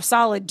yourself a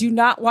solid. Do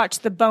not watch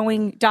the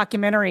Boeing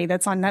documentary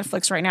that's on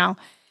Netflix right now,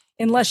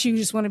 unless you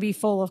just want to be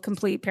full of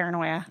complete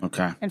paranoia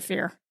Okay. and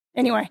fear.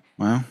 Anyway,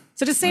 Well,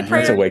 so just say That's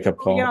prayer. a wake-up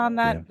call. Get on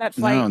that Yeah. that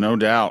flight. no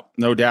doubt.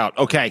 No doubt.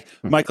 Okay,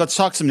 Mike, let's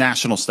talk some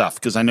national stuff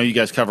because I know you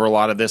guys cover a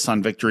lot of this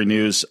on Victory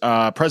News.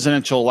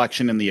 Presidential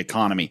election and the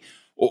economy.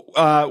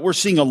 We're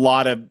seeing a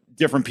lot of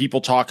different people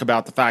talk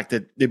about the fact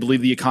that they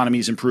believe the economy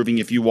is improving.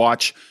 If you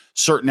watch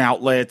certain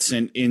outlets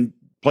and in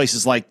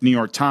places like New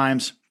York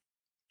Times,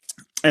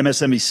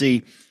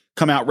 MSNBC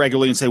come out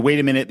regularly and say, wait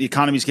a minute, the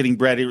economy's getting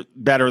better.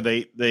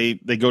 They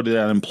go to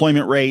the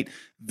unemployment rate.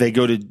 They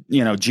go to,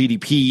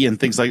 GDP and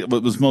things like that.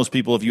 But most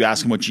people, if you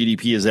ask them what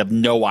GDP is, they have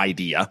no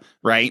idea.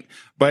 Right.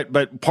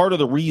 But part of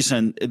the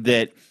reason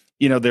that,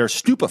 they're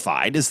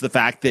stupefied is the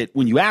fact that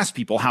when you ask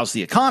people, how's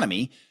the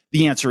economy?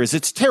 The answer is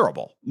it's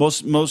terrible.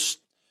 Most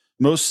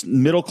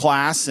middle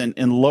class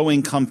and low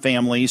income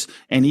families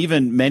and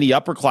even many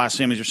upper class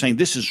families are saying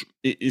this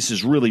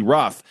is really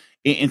rough.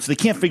 And so they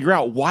can't figure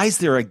out, why is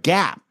there a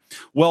gap?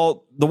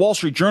 Well, the Wall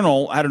Street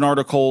Journal had an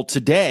article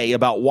today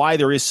about why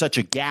there is such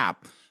a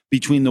gap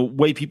between the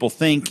way people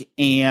think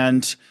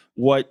and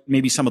what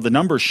maybe some of the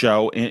numbers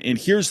show. And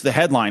here's the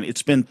headline.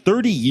 It's been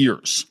 30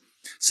 years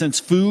since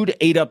food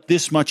ate up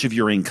this much of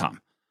your income.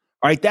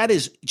 All right. That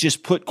is,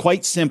 just put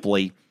quite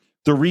simply,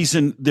 the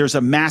reason there's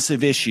a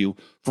massive issue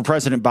for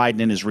President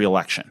Biden and his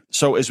reelection.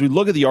 So as we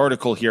look at the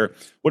article here,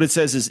 what it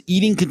says is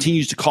eating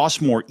continues to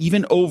cost more,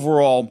 even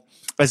overall,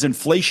 as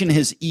inflation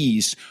has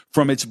eased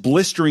from its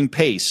blistering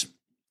pace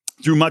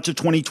through much of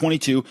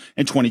 2022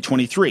 and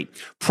 2023.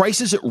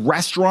 Prices at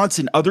restaurants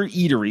and other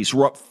eateries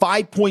were up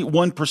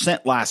 5.1%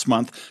 last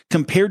month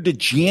compared to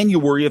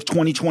January of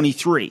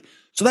 2023.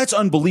 So that's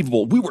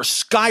unbelievable. We were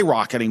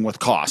skyrocketing with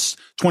costs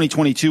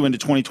 2022 into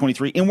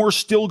 2023, and we're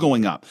still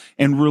going up.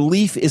 And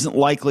relief isn't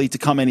likely to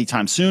come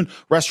anytime soon.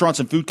 Restaurants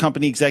and food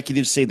company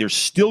executives say they're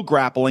still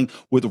grappling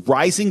with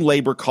rising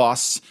labor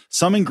costs,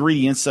 some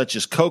ingredients such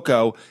as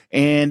cocoa,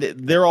 and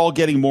they're all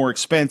getting more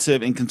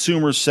expensive. And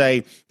consumers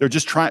say they're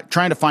just trying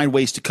to find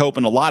ways to cope.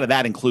 And a lot of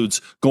that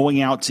includes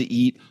going out to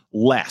eat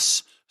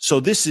less. So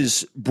this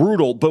is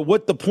brutal. But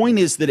what the point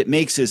is that it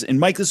makes is, and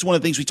Mike, this is one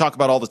of the things we talk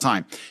about all the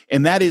time,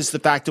 and that is the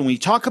fact that when you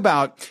talk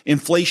about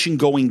inflation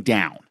going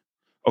down,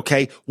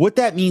 okay, what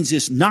that means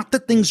is not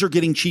that things are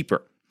getting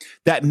cheaper.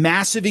 That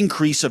massive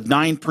increase of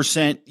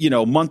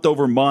 9%, month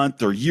over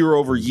month or year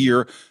over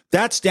year,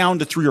 that's down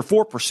to 3 or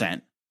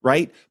 4%,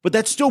 right? But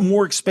that's still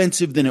more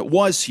expensive than it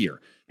was here.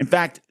 In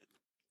fact,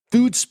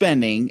 food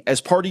spending as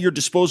part of your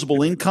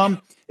disposable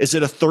income is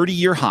at a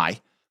 30-year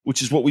high,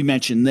 which is what we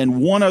mentioned. Then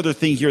one other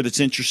thing here that's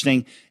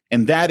interesting,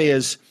 and that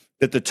is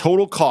that the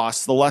total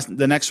cost,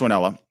 the next one,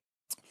 Ella,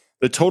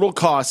 the total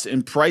cost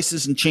in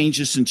prices and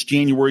changes since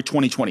January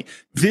 2020.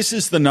 This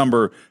is the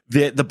number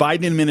that the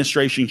Biden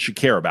administration should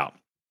care about.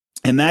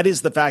 And that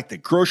is the fact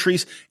that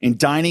groceries and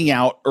dining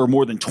out are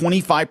more than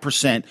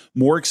 25%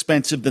 more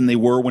expensive than they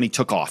were when he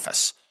took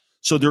office.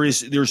 So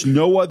there's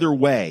no other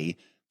way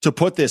to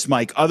put this,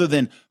 Mike, other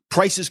than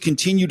prices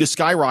continue to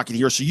skyrocket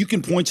here. So you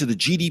can point to the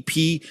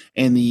GDP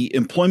and the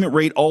employment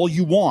rate all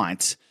you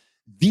want.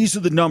 These are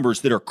the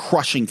numbers that are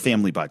crushing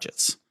family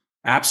budgets.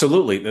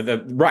 Absolutely.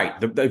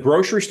 The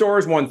grocery store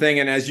is one thing.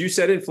 And as you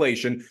said,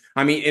 inflation.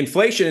 I mean,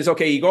 inflation is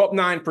okay. You go up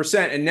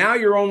 9% and now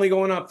you're only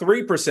going up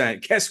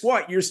 3%. Guess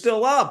what? You're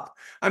still up.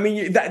 I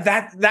mean,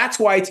 that's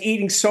why it's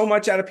eating so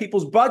much out of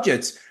people's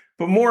budgets.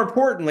 But more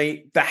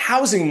importantly, the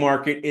housing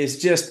market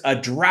is just a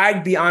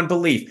drag beyond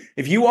belief.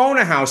 If you own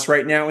a house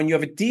right now and you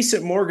have a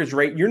decent mortgage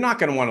rate, you're not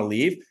going to want to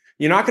leave.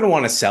 You're not going to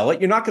want to sell it.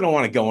 You're not going to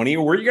want to go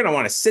anywhere. You're going to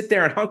want to sit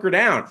there and hunker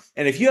down.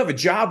 And if you have a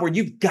job where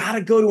you've got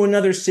to go to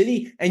another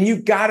city and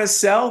you've got to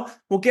sell,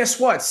 well, guess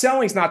what?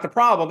 Selling's not the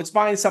problem. It's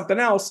buying something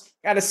else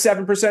at a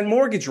 7%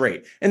 mortgage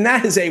rate. And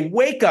that is a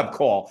wake-up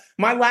call.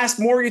 My last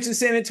mortgage in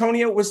San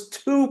Antonio was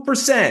 2%.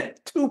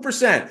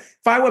 2%.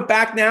 If I went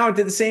back now and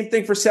did the same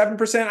thing for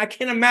 7%, I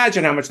can't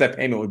imagine how much that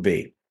payment would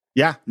be.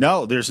 Yeah,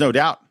 no, there's no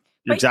doubt.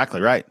 You're exactly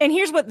right. And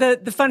here's what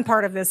the fun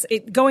part of this,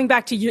 going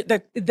back to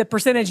the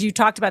percentage you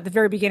talked about at the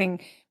very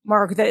beginning,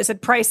 Mark, that it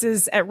said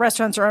prices at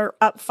restaurants are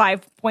up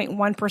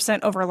 5.1%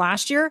 over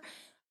last year.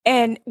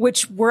 and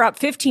which were up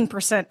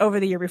 15% over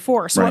the year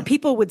before. So Right. what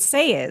people would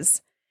say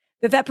is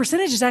that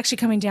percentage is actually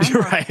coming down.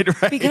 Right.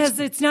 Because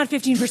it's not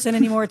 15%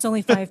 anymore. It's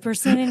only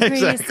 5%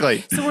 increase.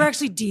 Exactly. So we're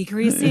actually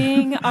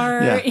decreasing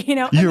our,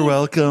 You're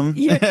welcome.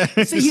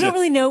 So you don't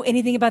really know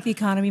anything about the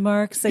economy,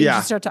 Mark. So you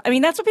just start to,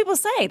 that's what people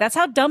say. That's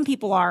how dumb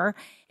people are.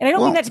 And I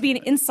don't mean that to be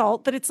an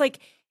insult, but it's like,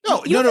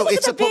 No,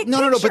 it's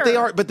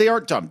but they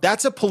aren't dumb.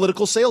 That's a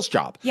political sales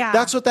job. Yeah.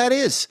 That's what that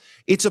is.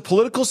 It's a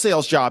political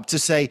sales job to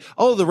say,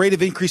 oh, the rate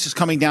of increase is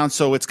coming down,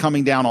 so it's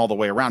coming down all the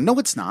way around. No,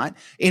 it's not.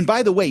 And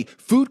by the way,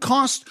 food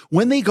costs,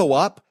 when they go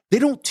up, they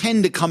don't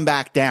tend to come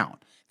back down.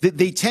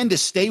 They tend to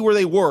stay where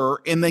they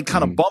were and then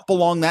kind of bump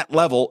along that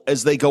level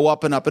as they go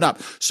up and up and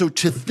up. So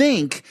to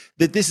think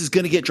that this is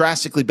going to get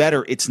drastically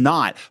better, it's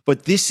not.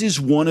 But this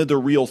is one of the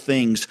real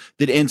things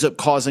that ends up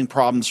causing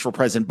problems for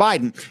President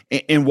Biden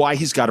and why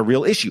he's got a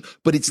real issue.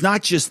 But it's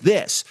not just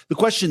this. The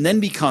question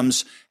then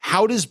becomes,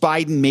 how does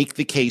Biden make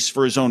the case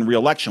for his own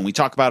reelection? We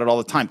talk about it all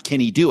the time. Can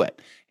he do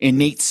it? And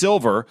Nate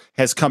Silver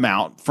has come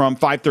out from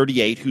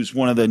 538, who's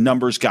one of the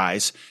numbers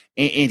guys,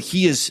 and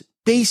he is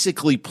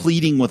basically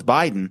pleading with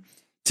Biden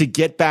to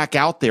get back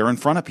out there in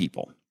front of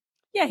people.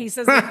 Yeah, he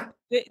says.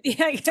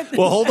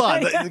 Well, hold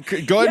on.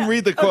 Go ahead and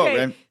read the quote,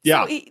 man.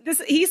 Yeah.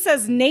 So he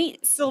says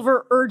Nate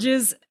Silver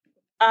urges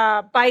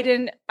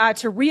Biden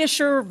to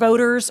reassure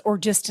voters or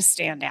just to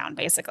stand down,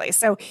 basically.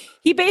 So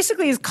he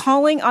basically is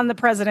calling on the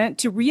president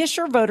to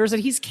reassure voters that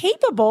he's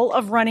capable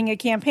of running a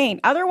campaign.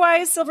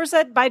 Otherwise, Silver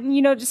said,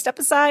 Biden, just step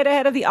aside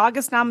ahead of the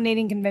August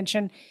nominating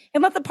convention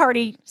and let the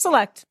party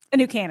select a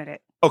new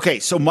candidate. Okay,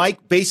 so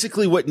Mike,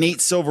 basically what Nate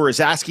Silver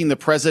is asking the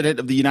president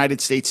of the United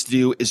States to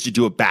do is to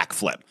do a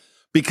backflip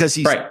because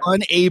he's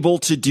unable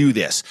to do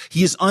this.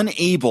 He is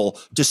unable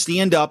to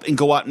stand up and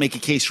go out and make a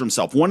case for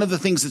himself. One of the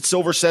things that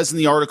Silver says in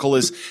the article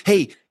is,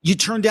 hey, you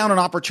turned down an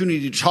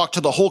opportunity to talk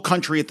to the whole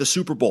country at the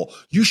Super Bowl.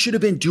 You should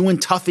have been doing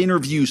tough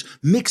interviews.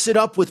 Mix it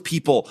up with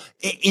people.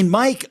 And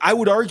Mike, I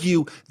would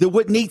argue that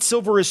what Nate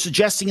Silver is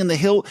suggesting in the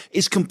Hill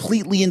is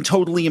completely and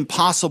totally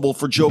impossible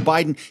for Joe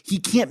Biden. He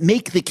can't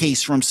make the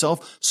case for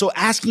himself. So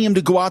asking him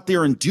to go out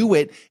there and do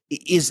it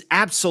is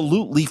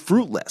absolutely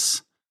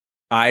fruitless.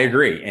 I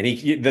agree. And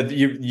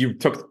you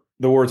took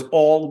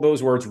all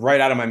those words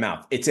right out of my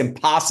mouth. It's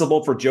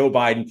impossible for Joe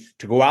Biden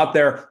to go out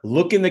there,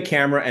 look in the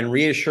camera and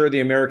reassure the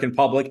American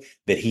public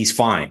that he's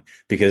fine,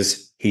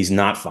 because he's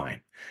not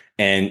fine.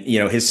 And,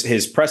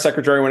 his press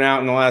secretary went out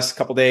in the last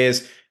couple of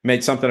days,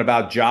 made something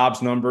about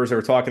jobs numbers. They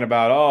were talking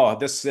about,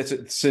 this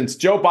since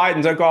Joe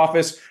Biden took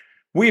office,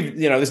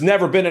 there's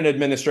never been an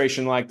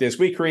administration like this.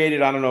 We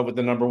created, I don't know what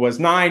the number was,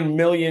 9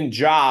 million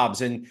jobs.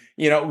 And,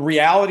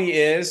 reality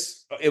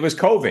is it was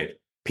COVID.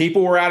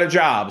 People were out of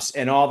jobs,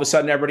 and all of a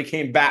sudden everybody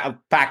came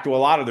back to a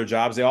lot of their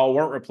jobs. They all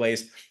weren't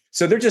replaced.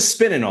 So they're just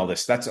spinning all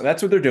this. That's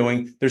what they're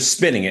doing. They're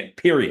spinning it,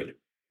 period.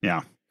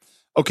 Yeah.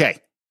 Okay.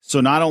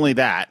 So not only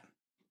that,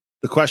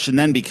 the question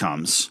then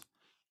becomes,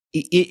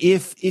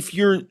 if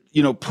you're,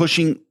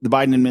 pushing the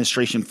Biden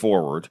administration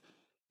forward,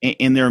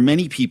 and there are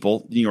many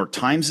people, the New York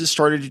Times has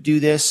started to do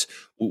this.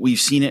 We've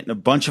seen it in a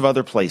bunch of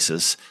other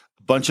places.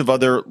 Bunch of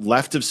other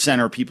left of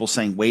center people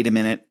saying, wait a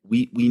minute,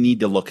 we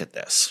need to look at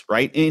this,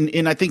 right?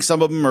 And I think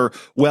some of them are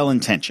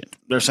well-intentioned.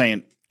 They're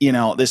saying,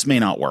 this may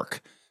not work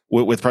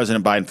with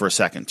President Biden for a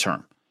second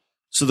term.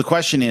 So the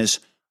question is,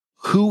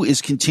 who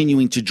is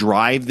continuing to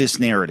drive this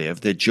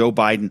narrative that Joe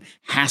Biden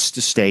has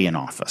to stay in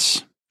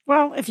office?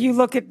 Well, if you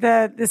look at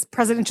this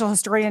presidential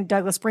historian,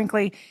 Douglas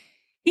Brinkley,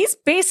 he's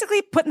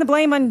basically putting the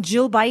blame on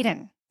Jill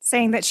Biden,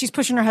 saying that she's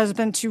pushing her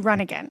husband to run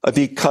again. If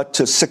you cut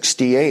to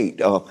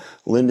 68,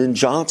 Lyndon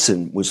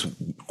Johnson was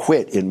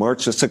quit in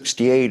March of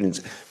 68, and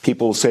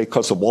people will say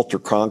because of Walter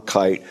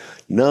Cronkite.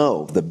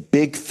 No, the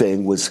big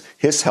thing was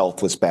his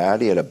health was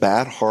bad. He had a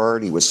bad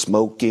heart. He was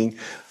smoking,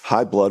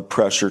 high blood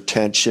pressure,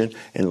 tension,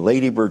 and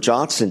Lady Bird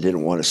Johnson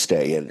didn't want to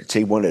stay in it.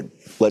 He wanted,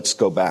 let's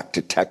go back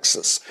to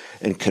Texas,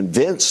 and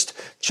convinced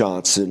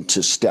Johnson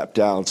to step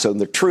down. So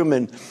the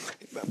Truman,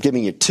 I'm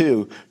giving you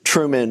two,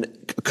 Truman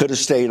could have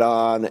stayed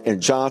on, and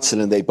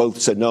Johnson, and they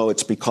both said, no,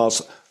 it's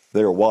because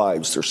their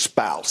wives, their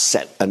spouse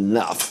said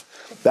enough.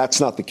 That's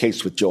not the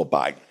case with Jill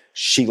Biden.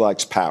 She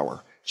likes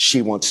power.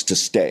 She wants to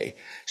stay.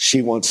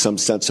 She wants some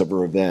sense of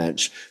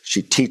revenge.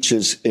 She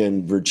teaches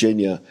in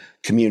Virginia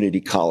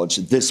Community College.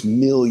 This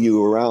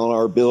milieu around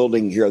our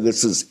building here,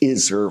 this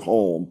is her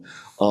home.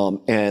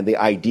 And the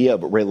idea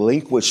of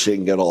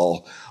relinquishing it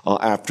all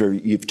after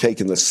you've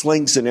taken the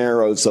slings and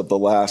arrows of the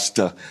last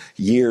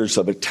years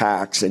of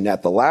attacks, and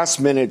at the last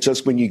minute,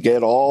 just when you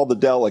get all the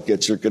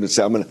delegates, you're going to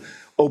say, I'm going to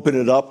open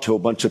it up to a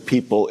bunch of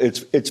people.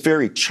 It's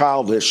very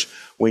childish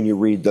when you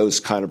read those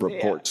kind of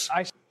reports.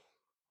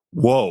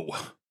 Whoa.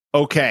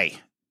 Okay.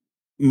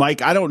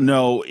 Mike, I don't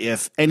know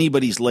if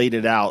anybody's laid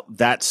it out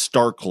that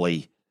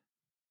starkly,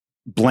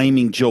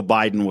 blaming Jill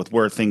Biden with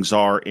where things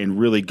are and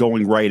really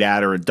going right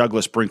at her. And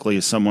Douglas Brinkley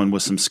is someone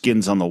with some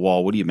skins on the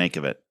wall. What do you make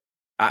of it?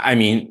 I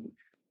mean,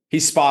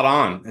 he's spot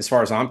on as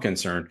far as I'm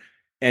concerned.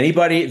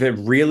 Anybody that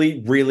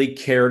really, really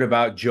cared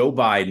about Joe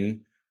Biden,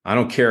 I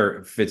don't care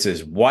if it's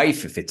his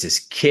wife, if it's his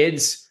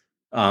kids,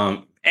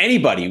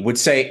 anybody would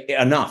say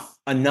enough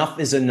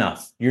is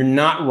enough. You're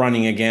not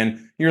running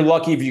again. You're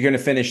lucky if you're going to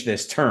finish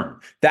this term.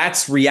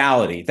 That's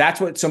reality.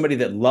 That's what somebody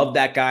that loved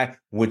that guy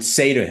would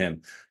say to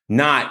him.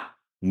 Not,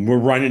 we're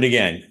running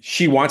again.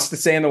 She wants to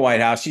stay in the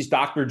White House. She's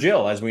Dr.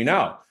 Jill, as we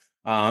know.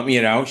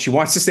 She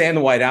wants to stay in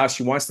the White House.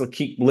 She wants to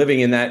keep living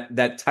in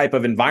that type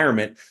of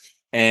environment.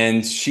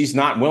 And she's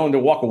not willing to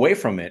walk away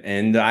from it.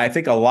 And I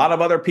think a lot of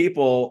other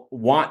people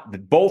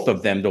want both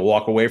of them to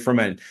walk away from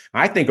it. And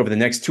I think over the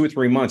next 2 or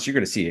 3 months, you're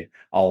going to see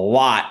a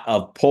lot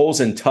of pulls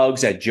and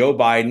tugs at Joe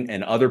Biden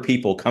and other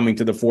people coming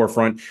to the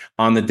forefront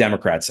on the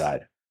Democrat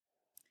side.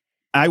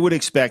 I would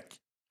expect,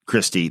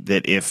 Christy,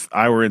 that if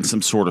I were in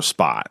some sort of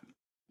spot,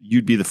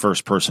 you'd be the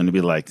first person to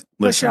be like,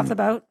 listen, push you off the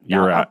boat.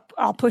 You're out.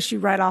 I'll push you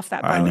right off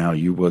that boat. I know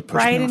you would push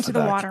right me into off the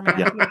back. water,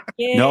 man.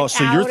 Yeah. No,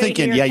 so you're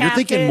thinking, you're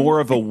thinking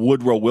more of a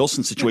Woodrow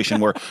Wilson situation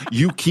where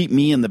you keep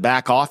me in the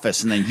back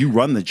office and then you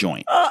run the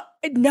joint.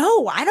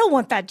 No, I don't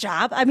want that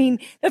job. I mean,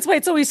 that's why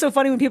it's always so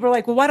funny when people are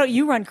like, well, why don't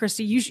you run,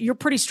 Christy? You're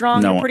pretty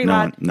strong. You're pretty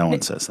loud. No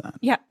one says that.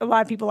 Yeah, a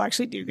lot of people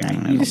actually do, guy. I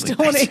You don't just think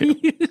don't want they to. do.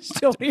 You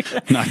just don't hear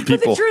that. Not But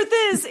people. the truth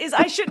is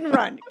I shouldn't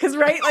run because,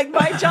 right? Like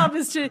my job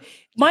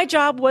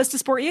was to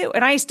support you,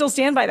 and I still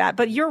stand by that.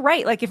 But you're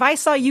right. Like if I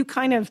saw you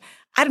kind of,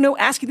 I don't know,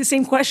 asking the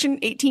same question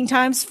 18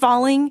 times,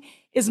 falling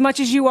as much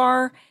as you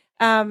are,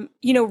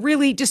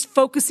 really just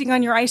focusing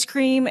on your ice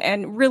cream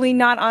and really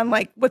not on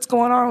like what's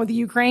going on with the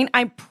Ukraine,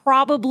 I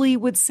probably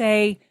would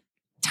say,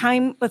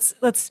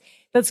 let's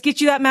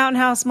get you that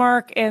mountain house,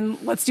 Mark, and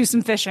let's do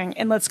some fishing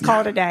and let's call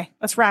it a day.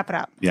 Let's wrap it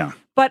up. Yeah.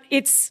 But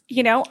it's,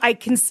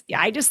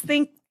 I just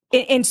think,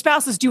 and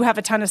spouses do have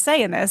a ton of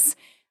say in this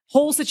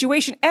whole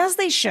situation, as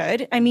they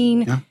should. I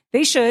mean,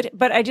 they should,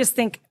 but I just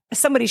think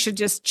somebody should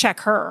just check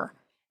her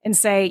and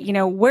say,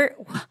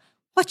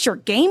 what's your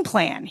game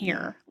plan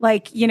here?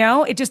 Like,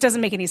 it just doesn't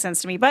make any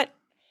sense to me. But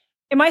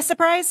am I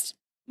surprised?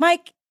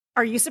 Mike,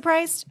 are you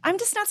surprised? I'm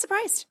just not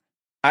surprised.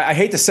 I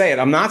hate to say it,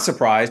 I'm not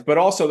surprised, but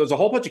also there's a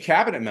whole bunch of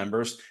cabinet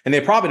members, and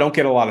they probably don't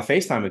get a lot of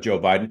FaceTime with Joe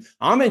Biden.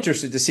 I'm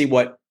interested to see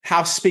what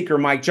House Speaker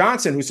Mike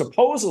Johnson, who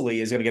supposedly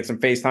is going to get some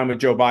FaceTime with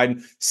Joe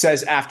Biden,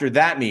 says after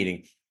that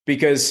meeting,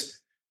 because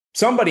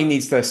somebody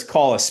needs to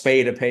call a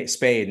spade,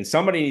 and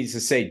somebody needs to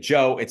say,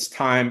 Joe, it's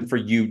time for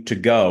you to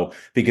go,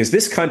 because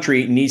this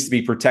country needs to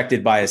be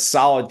protected by a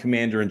solid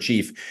commander in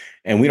chief,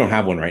 and we don't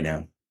have one right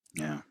now.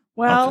 Yeah.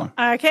 Well,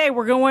 okay,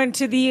 we're going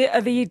to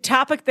the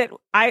topic that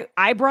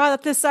I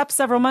brought this up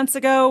several months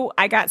ago.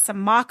 I got some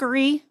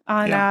mockery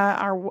on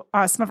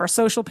some of our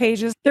social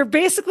pages. They're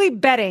basically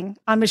betting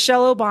on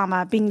Michelle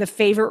Obama being the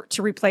favorite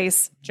to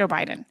replace Joe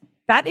Biden.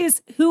 That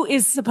is who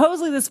is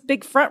supposedly this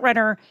big front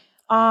runner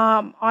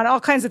on all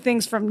kinds of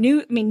things. From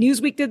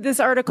Newsweek did this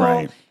article.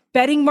 Right.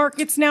 Betting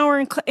markets now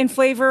are in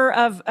favor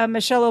of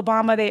Michelle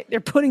Obama. They're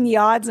putting the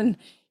odds in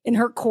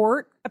her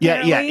court.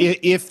 Apparently.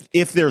 Yeah.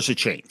 If there's a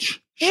change.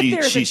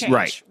 She's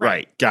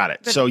right. Got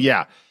it. So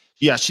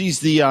she's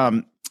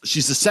the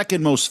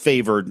second most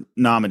favored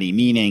nominee,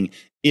 meaning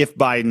if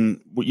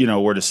Biden,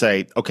 were to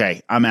say,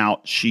 okay, I'm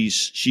out,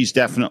 she's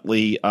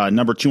definitely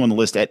number 2 on the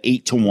list at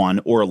 8-1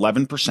 or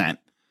 11%.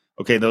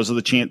 Okay, those are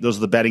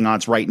the betting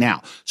odds right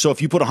now. So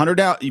if you put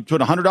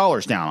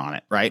 $100 down on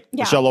it, right?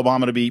 Yeah. Michelle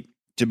Obama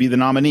to be the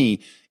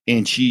nominee,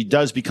 and she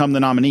does become the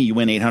nominee, you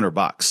win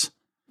 $800.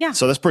 Yeah.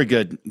 So that's pretty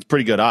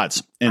good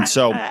odds. And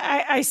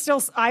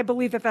I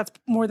believe that that's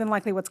more than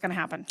likely what's going to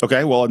happen.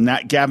 Okay. Well,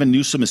 Gavin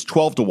Newsom is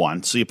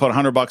 12-1. So you put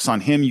 $100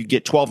 on him, you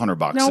get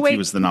 $1,200 if he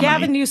was the nominee.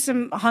 Gavin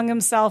Newsom hung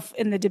himself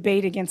in the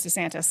debate against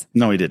DeSantis.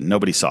 No, he didn't.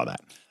 Nobody saw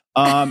that.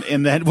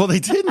 And then, they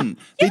didn't.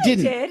 They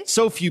didn't. Did.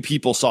 So few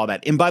people saw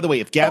that. And by the way,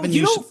 if Gavin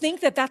you Newsom, don't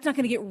think that's not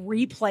going to get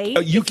replayed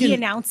if he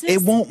announces?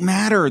 It won't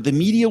matter. The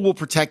media will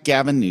protect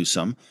Gavin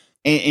Newsom.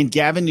 And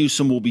Gavin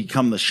Newsom will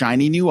become the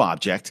shiny new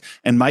object.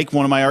 And Mike,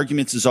 one of my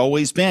arguments has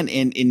always been,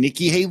 and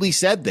Nikki Haley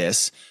said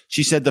this,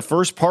 she said the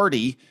first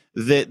party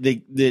that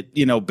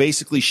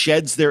basically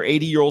sheds their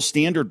 80-year-old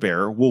standard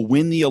bearer will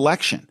win the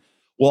election.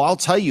 Well, I'll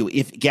tell you,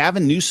 if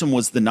Gavin Newsom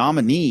was the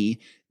nominee,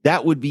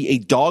 that would be a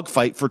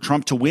dogfight for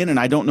Trump to win. And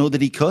I don't know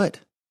that he could.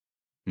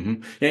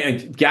 Mm-hmm.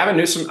 And Gavin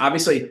Newsom,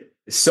 obviously,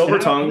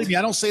 silver-tongued.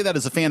 I don't say that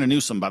as a fan of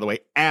Newsom, by the way,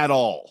 at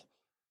all.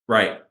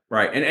 Right.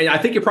 And I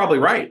think you're probably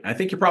right. And I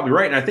think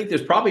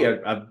there's probably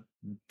a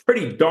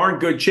pretty darn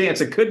good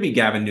chance it could be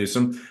Gavin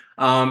Newsom.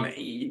 But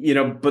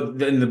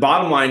then the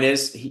bottom line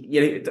is,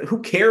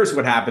 who cares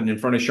what happened in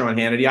front of Sean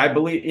Hannity? I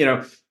believe,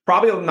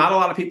 probably not a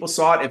lot of people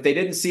saw it. If they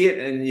didn't see it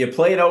and you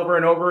play it over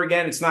and over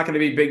again, it's not going to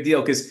be a big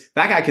deal because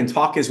that guy can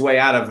talk his way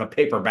out of a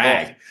paper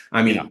bag.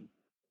 I mean,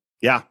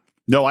 yeah.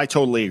 No, I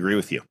totally agree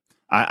with you.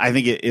 I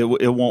think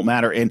it won't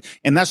matter. And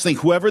that's the thing,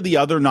 whoever the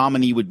other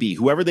nominee would be,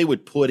 whoever they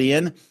would put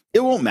in,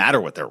 it won't matter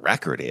what their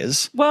record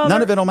is. Well,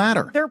 none of it will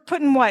matter. They're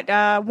putting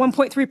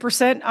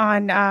 1.3%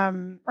 on,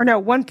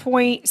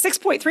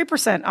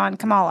 6.3% on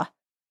Kamala.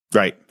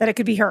 Right. That it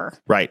could be her.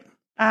 Right.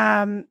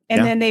 Then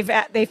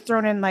they've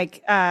thrown in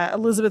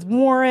Elizabeth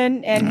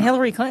Warren and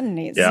Hillary Clinton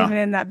is even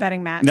in that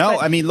betting match. No,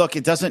 look,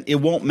 it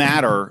won't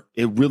matter.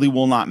 It really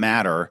will not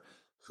matter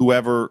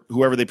whoever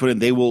they put in,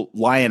 they will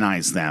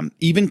lionize them.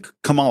 Even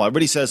Kamala,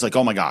 everybody says like,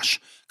 oh my gosh,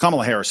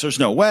 Kamala Harris, there's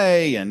no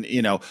way. And,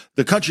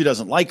 the country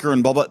doesn't like her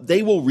and blah, blah.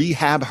 They will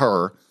rehab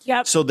her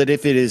so that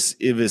if it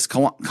is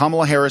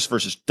Kamala Harris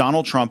versus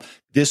Donald Trump,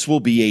 this will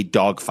be a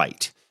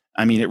dogfight.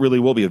 I mean, it really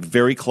will be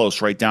very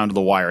close right down to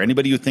the wire.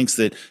 Anybody who thinks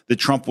that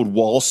Trump would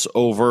waltz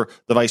over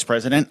the vice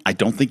president, I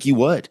don't think he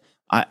would.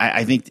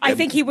 I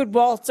think he would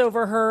waltz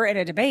over her in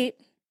a debate.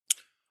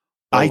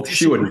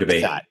 She wouldn't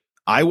debate that.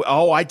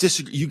 I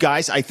disagree. You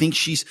guys, I think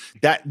she's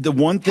that. The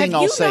one thing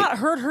I'll say. Have you not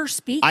heard her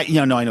speak? I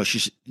know.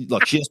 She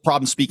has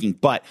problems speaking,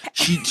 but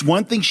she's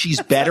one thing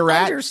she's better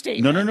at.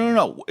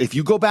 No. If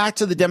you go back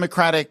to the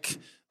Democratic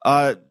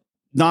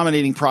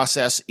nominating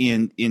process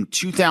in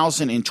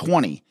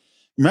 2020,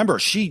 remember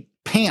she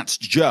pantsed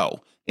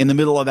Joe in the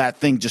middle of that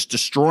thing, just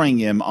destroying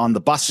him on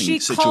the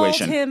busing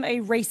situation. She called him a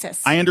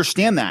racist. I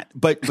understand that,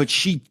 but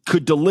she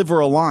could deliver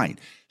a line.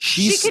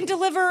 She can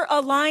deliver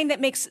a line that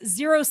makes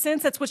zero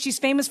sense. That's what she's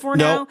famous for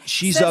now. No,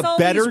 she's a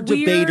better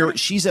debater.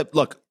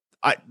 Look,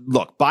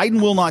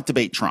 Biden will not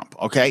debate Trump.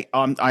 Okay.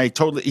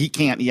 He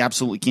can't. He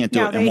absolutely can't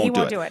do it and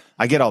won't do it.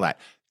 I get all that.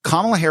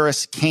 Kamala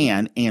Harris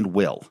can and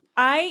will.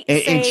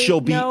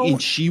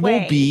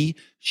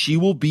 She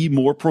will be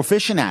more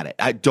proficient at it.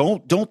 I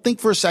don't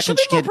think for a second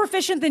she'll be more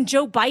proficient than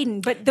Joe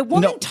Biden, but the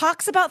woman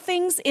talks about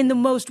things in the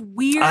most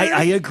weird.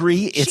 I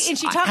agree. She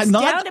talks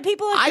down to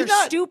people like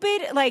they're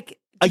stupid. Like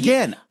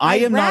again,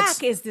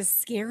 Iraq is this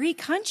scary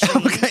country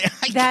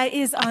that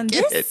is on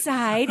this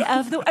side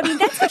of the. I mean,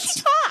 that's how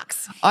she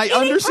talks. I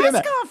understand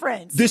that.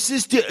 Conference. This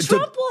is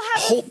Trump will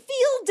have a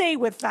field day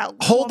with that.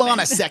 Hold on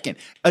a second.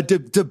 A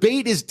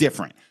debate is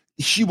different.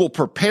 She will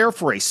prepare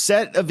for a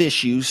set of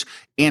issues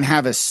and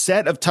have a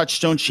set of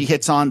touchstones she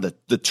hits on,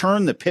 the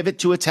turn, the pivot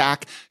to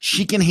attack.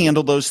 She can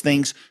handle those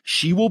things.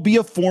 She will be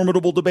a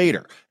formidable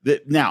debater.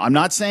 Now, I'm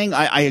not saying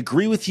I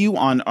agree with you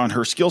on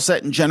her skill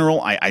set in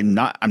general. I'm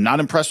not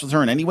impressed with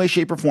her in any way,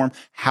 shape, or form.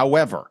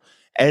 However,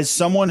 as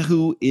someone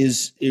who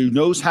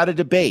knows how to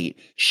debate,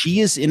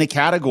 she is in a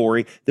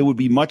category that would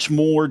be much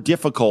more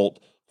difficult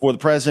for the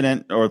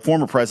president or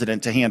former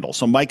president to handle.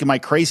 So, Mike, am I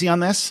crazy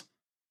on this?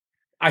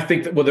 I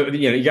think that,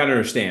 you got to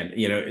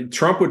understand,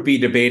 Trump would be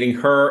debating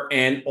her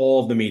and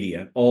all of the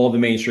media, all of the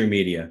mainstream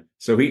media.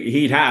 So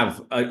he'd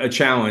have a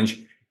challenge,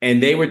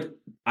 and they would,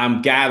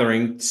 I'm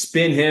gathering,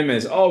 spin him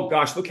as, oh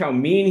gosh, look how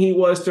mean he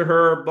was to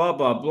her, blah,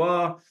 blah,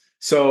 blah.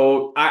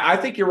 So I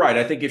think you're right.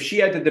 I think if she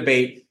had to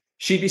debate,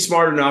 she'd be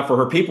smart enough, or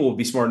her people would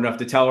be smart enough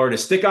to tell her to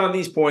stick on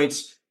these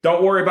points.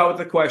 Don't worry about what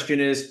the question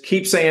is.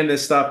 Keep saying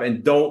this stuff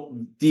and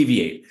don't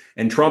deviate.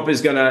 And Trump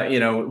is going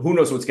to, who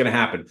knows what's going to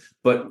happen.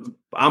 But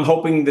I'm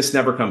hoping this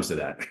never comes to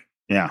that.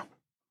 Yeah.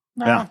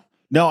 Yeah.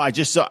 No, I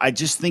just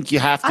think you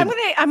have to.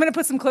 I'm gonna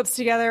put some clips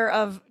together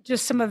of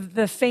just some of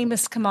the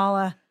famous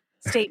Kamala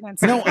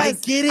statements. No, I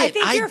get it. I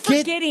think you're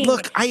forgetting.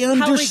 Look, I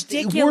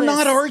understand. We're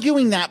not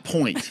arguing that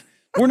point.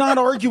 We're not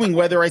arguing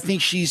whether I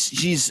think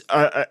she's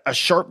a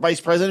sharp vice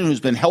president who's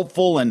been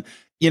helpful and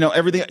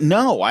everything.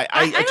 No, I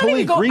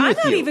totally agree with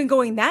you. I'm not even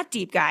going that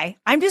deep, Guy.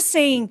 I'm just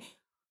saying,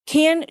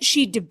 can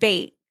she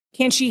debate?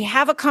 Can she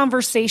have a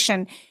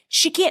conversation?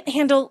 She can't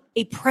handle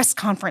a press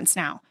conference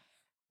now.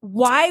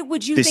 Why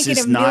would you think in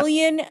a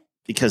million?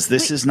 Because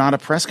this is not a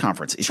press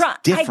conference. It's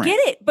different. I get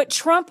it, but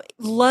Trump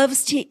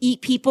loves to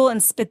eat people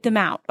and spit them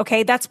out.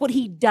 Okay, that's what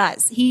he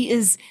does. He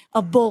is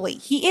a bully.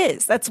 He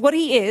is. That's what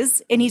he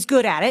is, and he's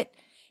good at it.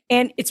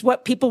 And it's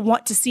what people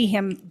want to see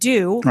him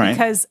do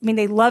because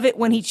they love it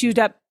when he chewed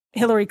up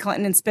Hillary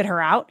Clinton and spit her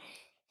out.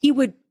 He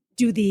would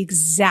do the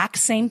exact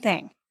same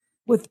thing.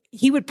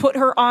 He would put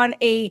her on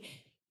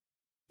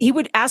he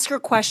would ask her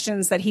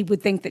questions that he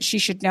would think that she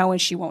should know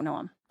and she won't know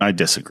them. I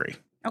disagree.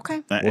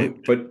 Okay.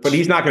 But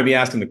he's not going to be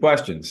asking the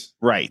questions.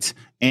 Right.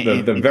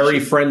 And the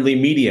very friendly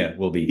media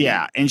will be.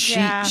 Yeah. And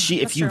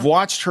she if you've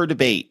watched her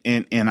debate,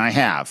 and I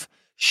have,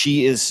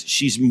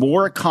 she's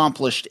more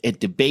accomplished at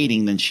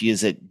debating than she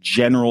is at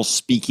general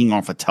speaking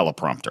off a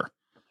teleprompter.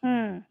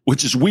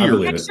 Which is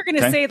weird. Next, you're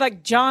going to say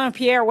like John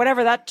Pierre,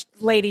 whatever that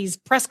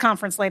press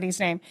conference lady's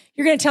name.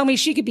 You're going to tell me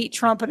she could beat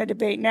Trump in a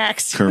debate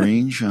next.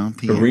 Karine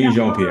Jean-Pierre. Karine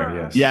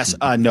Jean-Pierre, yes.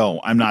 Yes.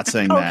 No, I'm not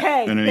saying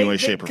that in any way,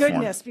 shape, or form.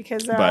 Goodness,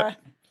 because.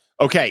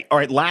 Okay. All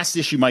right. Last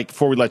issue, Mike,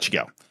 before we let you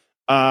go.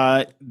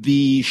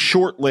 The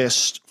short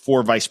list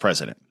for vice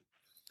president.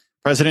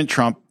 President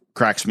Trump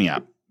cracks me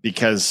up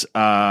because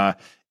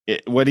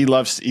what he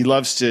loves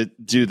to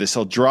do this.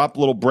 He'll drop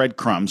little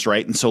breadcrumbs,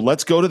 right? And so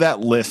let's go to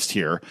that list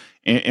here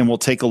and we'll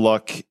take a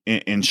look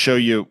and show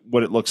you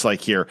what it looks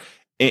like here.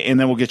 And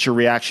then we'll get your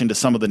reaction to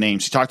some of the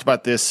names. He talked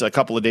about this a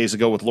couple of days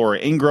ago with Laura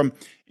Ingraham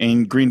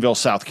in Greenville,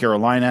 South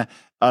Carolina.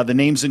 The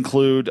names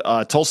include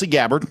Tulsi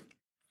Gabbard,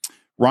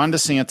 Ron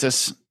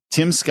DeSantis,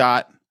 Tim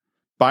Scott,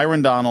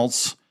 Byron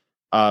Donalds,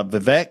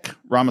 Vivek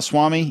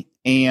Ramaswamy,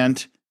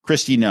 and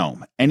Kristi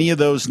Noem. Any of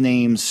those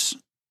names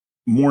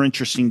more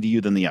interesting to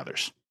you than the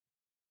others?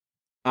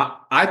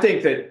 I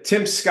think that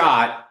Tim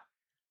Scott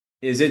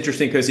is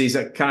interesting because he's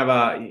a kind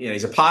of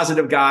he's a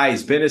positive guy.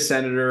 He's been a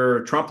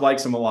senator. Trump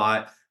likes him a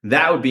lot.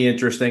 That would be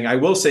interesting. I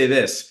will say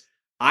this.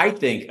 I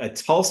think a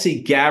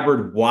Tulsi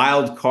Gabbard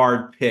wild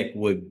card pick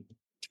would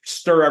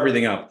stir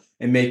everything up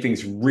and make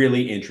things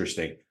really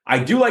interesting. I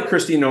do like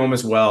Kristi Noem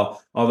as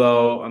well,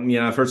 although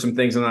I've heard some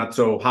things I'm not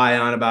so high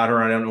on about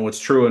her. I don't know what's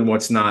true and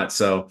what's not.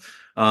 So,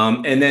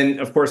 and then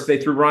of course they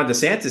threw Ron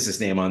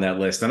DeSantis' name on that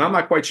list, and I'm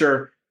not quite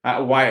sure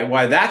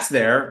why that's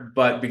there,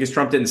 but because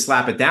Trump didn't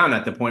slap it down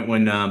at the point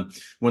when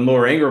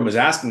Laura Ingraham was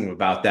asking him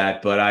about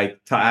that. But I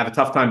have a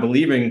tough time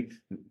believing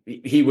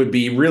he would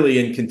be really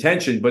in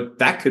contention, but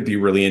that could be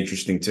really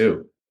interesting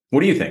too.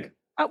 What do you think?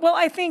 Well,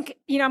 I think,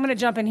 I'm going to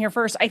jump in here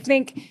first. I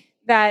think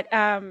that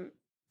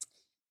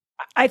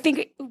I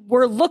think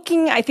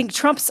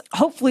Trump's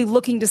hopefully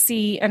looking to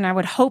see, and I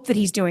would hope that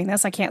he's doing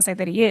this. I can't say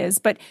that he is,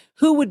 but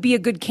who would be a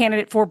good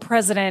candidate for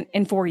president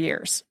in 4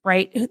 years,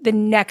 right? The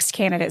next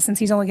candidate, since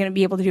he's only going to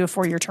be able to do a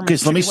 4-year term. Okay,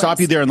 so let me stop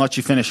you there and let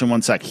you finish in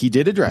 1 sec. He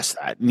did address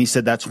that, and he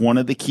said that's one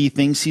of the key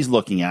things he's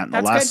looking at. And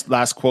the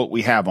last quote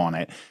we have on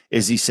it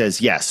is he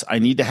says, yes, I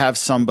need to have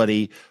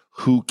somebody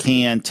who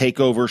can take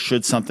over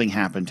should something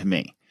happen to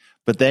me.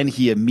 But then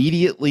he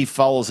immediately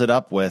follows it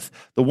up with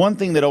the one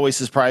thing that always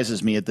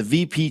surprises me: the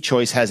VP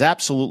choice has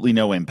absolutely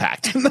no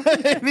impact.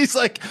 And he's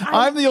like,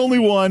 I'm the only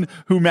one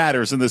who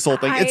matters in this whole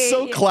thing. It's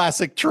so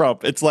classic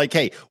Trump. It's like,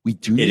 hey, we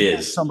do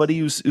need somebody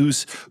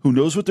who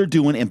knows what they're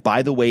doing. And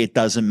by the way, it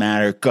doesn't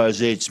matter because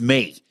it's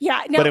me.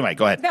 Yeah. No, but anyway,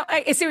 go ahead. No,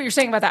 I see what you're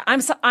saying about that.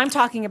 I'm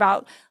talking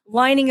about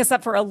lining us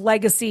up for a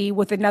legacy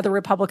with another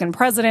Republican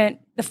president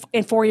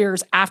in 4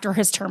 years after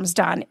his term's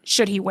done,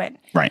 should he win.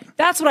 Right.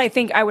 That's what I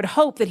think. I would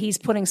hope that he's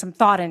putting some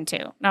thought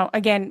into. Now,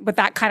 again, with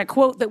that kind of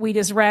quote that we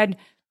just read,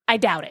 I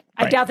doubt it.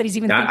 Right. I doubt that he's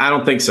even I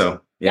don't think so.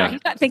 Yeah.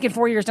 He's not thinking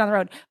 4 years down the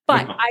road.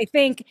 But I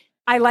think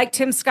I like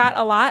Tim Scott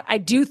a lot. I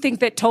do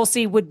think that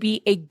Tulsi would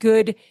be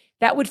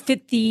that would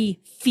fit the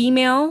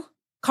female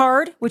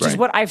card, which is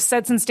what I've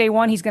said since day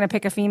one. He's going to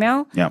pick a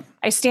female. Yeah.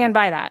 I stand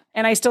by that.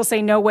 And I still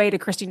say no way to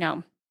Kristi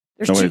Noem.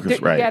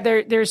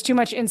 There's too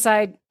much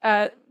inside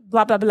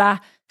blah, blah, blah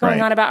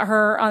going on about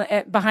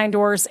her behind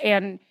doors.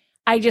 And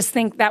I just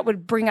think that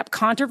would bring up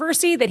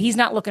controversy that he's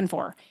not looking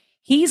for.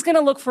 He's going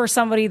to look for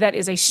somebody that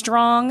is a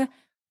strong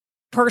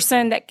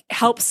person that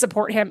helps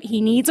support him.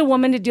 He needs a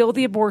woman to deal with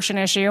the abortion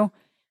issue.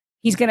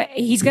 He's going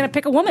to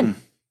pick a woman.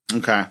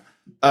 Okay.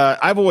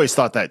 I've always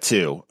thought that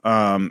too.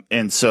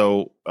 And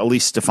so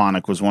Elise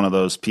Stefanik was one of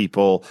those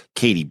people.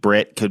 Katie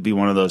Britt could be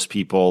one of those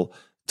people.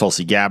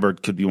 Tulsi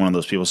Gabbard could be one of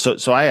those people.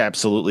 So I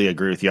absolutely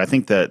agree with you. I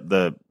think that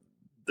the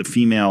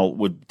female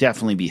would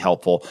definitely be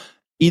helpful.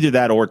 Either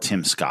that or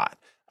Tim Scott.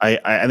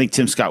 I think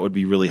Tim Scott would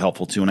be really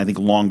helpful too. And I think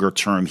longer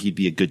term, he'd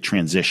be a good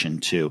transition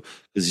too,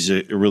 because he's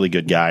a really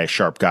good guy, a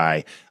sharp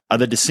guy.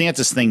 The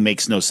DeSantis thing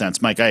makes no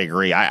sense. Mike, I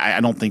agree. I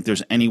don't think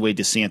there's any way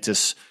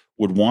DeSantis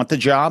would want the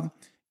job.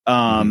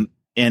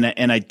 And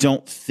I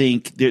don't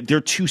think they're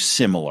too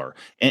similar.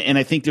 And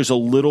I think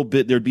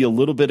there'd be a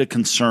little bit of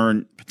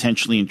concern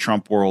potentially in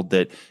Trump world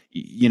that,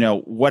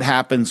 what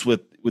happens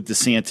with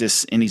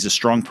DeSantis, and he's a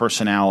strong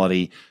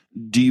personality.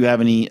 Do you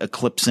have any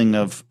eclipsing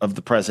of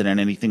the president,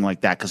 anything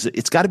like that? Because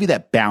it's got to be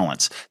that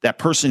balance, that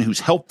person who's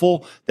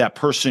helpful, that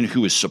person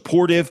who is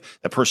supportive,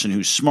 that person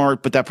who's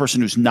smart, but that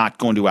person who's not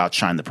going to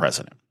outshine the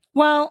president.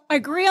 Well, I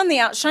agree on the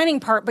outshining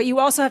part, but you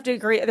also have to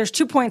agree. There's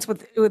 2 points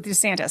with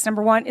DeSantis.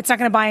 Number one, it's not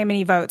going to buy him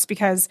any votes,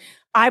 because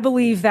I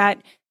believe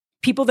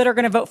people that are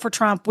going to vote for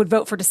Trump would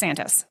vote for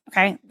DeSantis.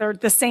 Okay. They're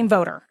the same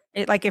voter.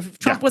 If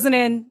Trump wasn't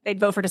in, they'd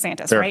vote for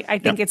DeSantis, sure. Right? I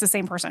think it's the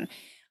same person.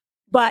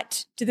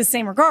 But to the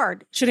same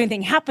regard, should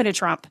anything happen to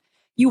Trump,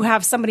 you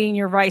have somebody in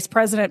your vice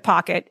president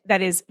pocket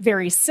that is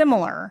very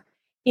similar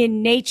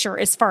in nature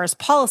as far as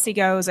policy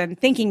goes and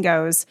thinking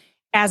goes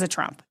as a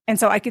Trump. And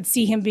so I could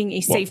see him being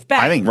a safe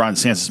bet. I think Ron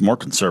DeSantis is more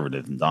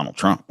conservative than Donald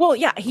Trump. Well,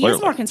 yeah, he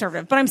is more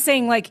conservative. But I'm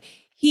saying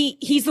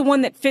he's the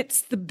one that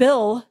fits the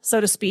bill,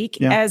 so to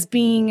speak, as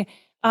being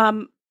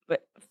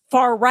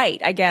far right,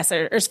 I guess,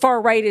 or as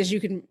far right as you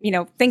can,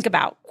 think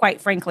about,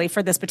 quite frankly,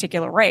 for this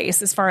particular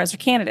race as far as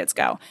candidates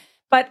go.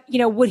 But,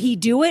 would he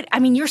do it? I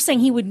mean, you're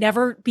saying he would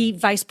never be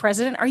vice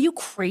president. Are you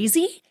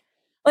crazy?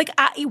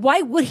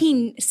 Why would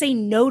he say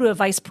no to a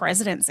vice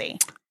presidency?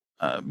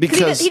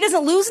 Because he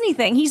doesn't lose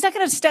anything. He's not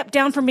going to step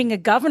down from being a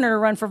governor to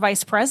run for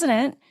vice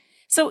president.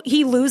 So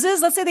he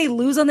loses. Let's say they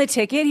lose on the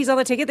ticket. He's on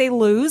the ticket. They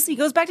lose. He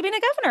goes back to being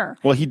a governor.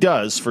 Well, he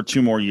does for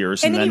 2 more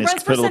years. And then he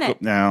runs for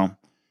Senate. Now,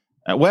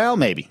 well,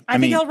 maybe. I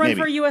think he'll run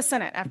for U.S.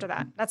 Senate after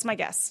that. That's my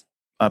guess.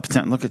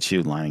 Look at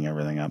you lining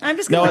everything up. I'm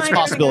just no, it's a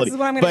possibility. This is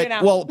what I'm going to do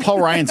now. Well, Paul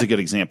Ryan's a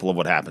good example of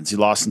what happens. He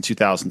lost in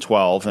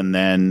 2012, and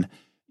then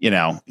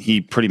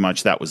he pretty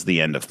much that was the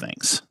end of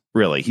things.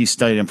 Really, he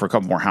stayed in for a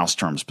couple more House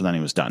terms, but then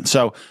he was done.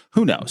 So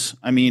who knows?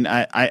 I mean,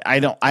 I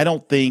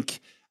don't think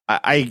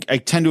I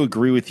tend to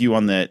agree with you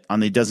on that.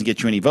 On it doesn't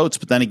get you any votes,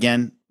 but then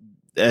again,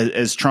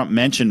 as Trump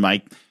mentioned,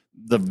 Mike,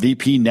 the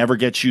VP never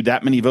gets you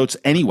that many votes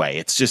anyway.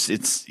 It's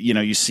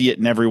you see it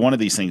in every one of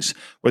these things,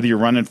 whether you're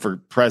running for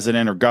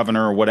president or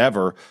governor or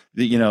whatever,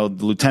 the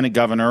lieutenant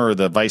governor or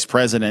the vice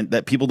president,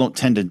 that people don't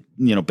tend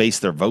to, base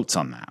their votes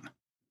on that.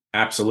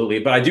 Absolutely.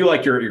 But I do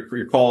like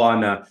your call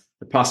on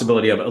the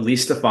possibility of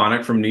Elise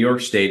Stefanik from New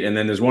York State. And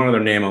then there's one other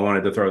name I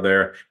wanted to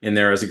throw in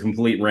there as a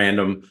complete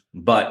random,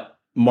 but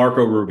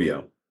Marco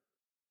Rubio.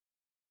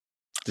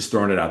 Just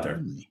throwing it out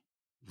there.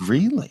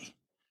 Really?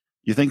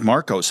 You think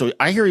Marco? So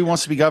I hear he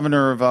wants to be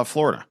governor of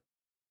Florida.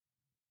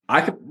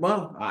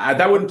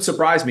 That wouldn't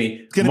surprise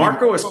me.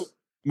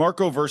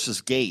 Marco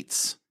versus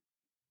Gates.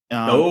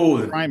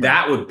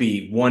 That would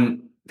be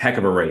one heck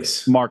of a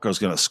race. Marco's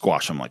going to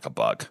squash him like a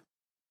bug.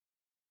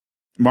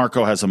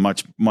 Marco has a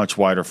much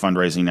wider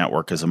fundraising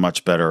network, is a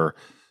much better,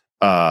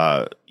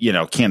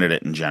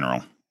 candidate in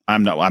general.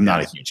 I'm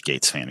not a huge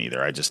Gates fan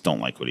either. I just don't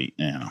like what he,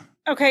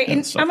 Okay,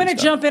 and I'm going to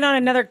jump in on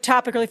another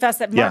topic really fast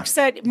that Mark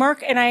said.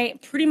 Mark, and I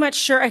pretty much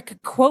sure I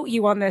could quote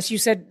you on this. You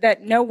said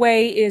that no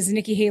way is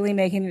Nikki Haley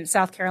making it to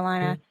South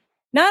Carolina.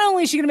 Not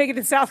only is she going to make it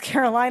to South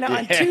Carolina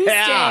on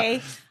Tuesday,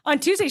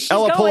 she's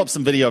Ella, pull up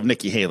some video of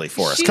Nikki Haley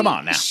for us. Come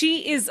on now.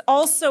 She is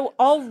also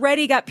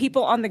already got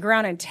people on the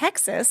ground in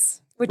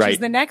Texas, which is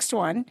the next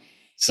one.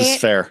 This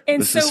is fair.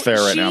 This is fair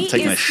right now. I'm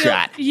taking a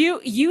shot.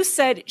 You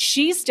said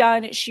she's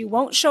done. She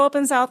won't show up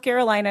in South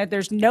Carolina.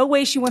 There's no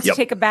way she wants to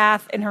take a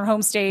bath in her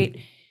home state.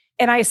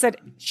 And I said,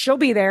 she'll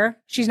be there.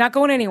 She's not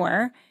going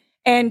anywhere.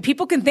 And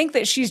people can think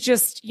that she's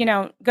just,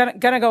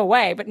 gonna go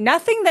away. But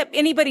nothing that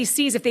anybody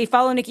sees, if they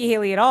follow Nikki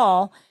Haley at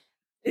all,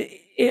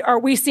 are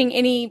we seeing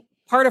any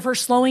part of her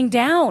slowing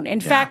down?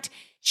 In fact,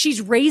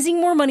 she's raising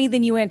more money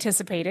than you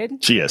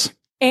anticipated. She is.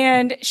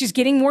 And she's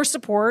getting more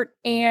support,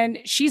 and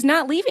she's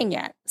not leaving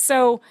yet.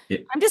 So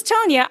I'm just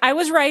telling you, I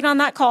was right on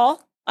that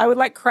call. I would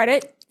like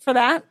credit for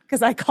that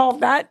because I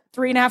called that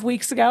 3.5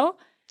 weeks ago.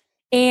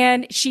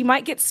 And she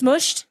might get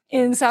smushed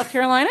in South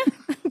Carolina,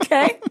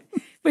 okay?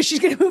 But she's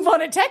going to move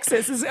on to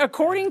Texas, is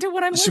according to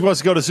what I'm. She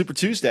wants to go to Super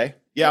Tuesday.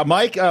 Yeah,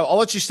 Mike, I'll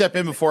let you step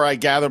in before I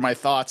gather my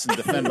thoughts and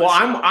defend. Well,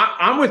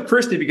 I'm with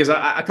Christy because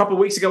a couple of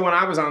weeks ago when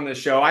I was on this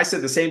show, I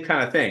said the same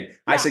kind of thing.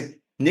 I said,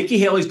 Nikki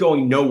Haley's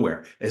going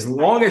nowhere. As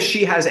long as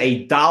she has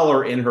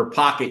 $1 in her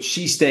pocket,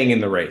 she's staying in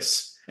the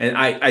race. And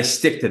I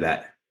stick to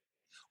that.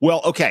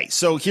 Well, okay.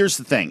 So here's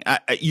the thing.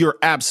 You're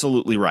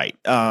absolutely right.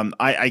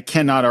 I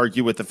cannot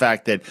argue with the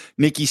fact that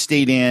Nikki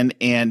stayed in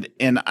and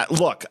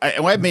look,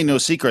 I've made no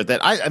secret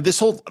that this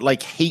whole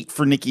hate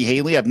for Nikki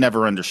Haley, I've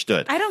never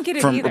understood. I don't get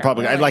it from either.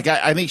 Republican. Really.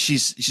 I think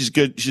she's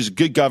good. She's a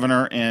good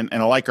governor and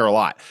I like her a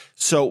lot.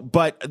 So,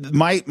 but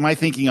my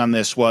thinking on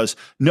this was,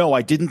 no,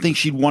 I didn't think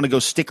she'd want to go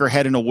stick her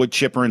head in a wood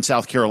chipper in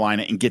South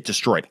Carolina and get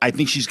destroyed. I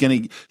think she's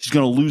going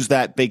to lose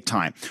that big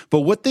time.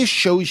 But what this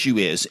shows you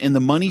is, and the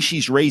money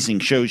she's raising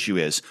shows you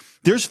is,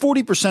 there's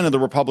 40% of the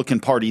Republican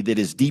Party that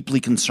is deeply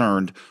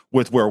concerned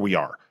with where we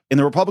are. And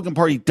the Republican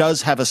Party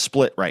does have a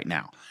split right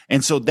now.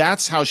 And so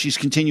that's how she's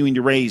continuing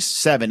to raise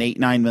 $7, $8,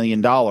 $9 million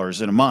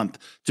in a month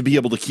to be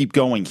able to keep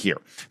going here.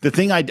 The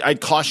thing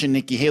I'd caution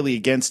Nikki Haley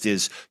against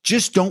is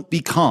just don't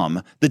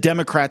become the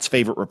Democrats'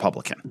 favorite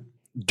Republican.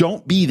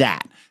 Don't be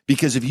that.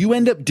 Because if you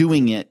end up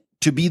doing it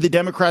to be the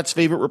Democrats'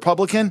 favorite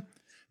Republican,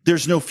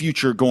 there's no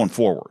future going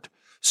forward.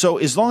 So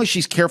as long as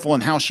she's careful in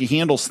how she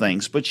handles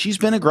things, but she's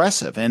been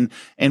aggressive. And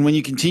when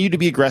you continue to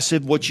be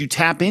aggressive, what you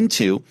tap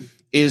into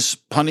is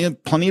plenty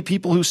of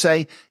people who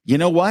say, you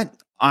know what?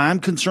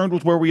 I'm concerned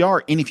with where we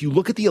are. And if you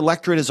look at the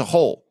electorate as a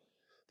whole,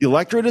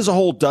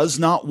 does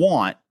not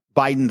want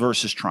Biden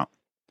versus Trump.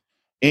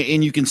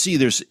 And you can see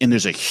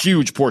there's a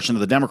huge portion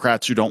of the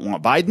Democrats who don't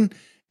want Biden.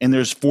 And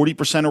there's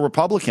 40% of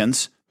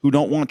Republicans who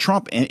don't want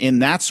Trump.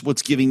 And that's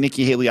what's giving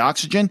Nikki Haley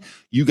oxygen.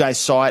 You guys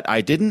saw it.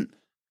 I didn't.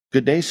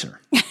 Good day, sir.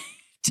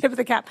 Tip of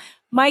the cap.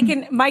 Mike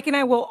and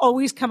I will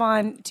always come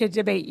on to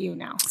debate you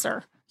now,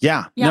 sir.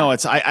 Yeah. No,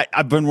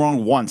 I've been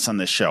wrong once on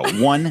this show.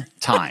 One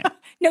time.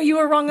 No, you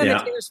were wrong on the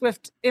Taylor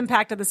Swift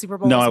impact of the Super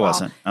Bowl. No, as well. I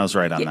wasn't. I was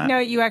right on that. No,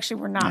 you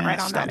actually were not right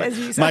on that. As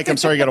you said. Mike, I'm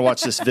sorry you got to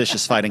watch this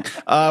vicious fighting.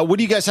 What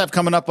do you guys have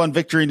coming up on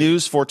Victory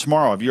News for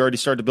tomorrow? Have you already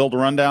started to build a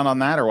rundown on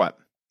that or what?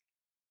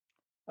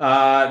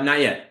 Not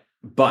yet,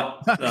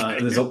 but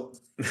there's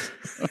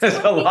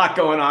a lot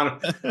going on.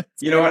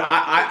 You know what?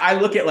 I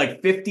look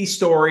at 50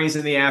 stories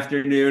in the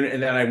afternoon,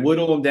 and then I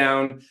whittle them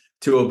down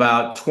to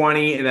about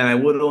 20, and then I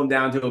whittle them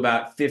down to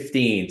about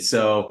 15.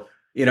 So,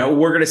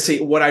 we're going to see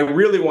what I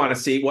really want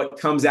to see, what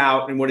comes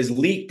out and what is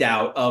leaked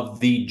out of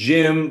the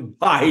Jim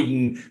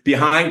Biden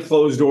behind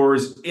closed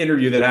doors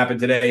interview that happened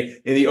today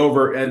in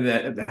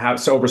the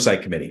House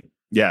Oversight Committee.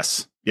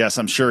 Yes.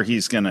 I'm sure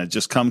he's going to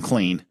just come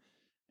clean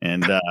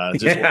and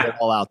just get it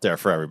all out there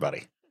for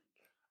everybody.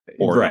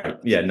 Right.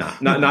 Yeah,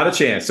 not a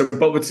chance. So,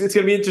 but it's going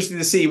to be interesting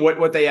to see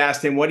what they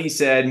asked him, what he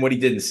said, and what he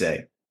didn't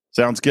say.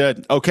 Sounds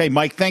good. Okay,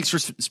 Mike, thanks for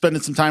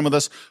spending some time with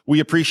us.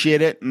 We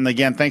appreciate it. And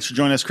again, thanks for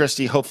joining us,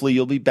 Christy. Hopefully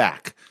you'll be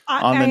back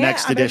on the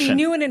next edition. Be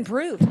new and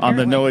improved. On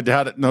the No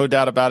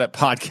Doubt About It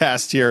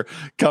podcast here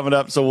coming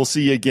up. So we'll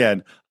see you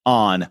again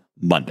on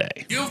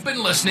Monday. You've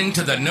been listening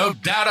to the No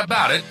Doubt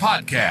About It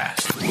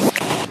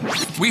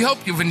podcast. We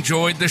hope you've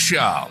enjoyed the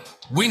show.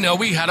 We know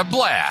we had a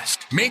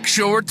blast. Make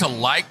sure to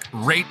like,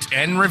 rate,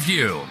 and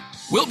review.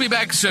 We'll be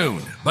back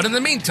soon, but in the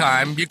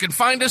meantime, you can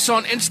find us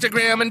on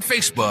Instagram and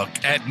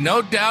Facebook at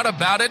No Doubt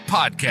About It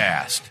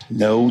Podcast.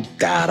 No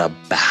doubt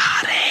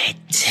about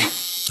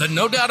it. The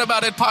No Doubt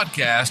About It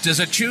podcast is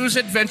a Choose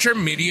Adventure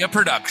Media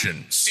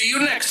production. See you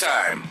next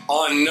time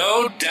on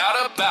No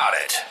Doubt About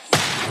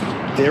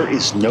It. There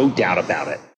is no doubt about it.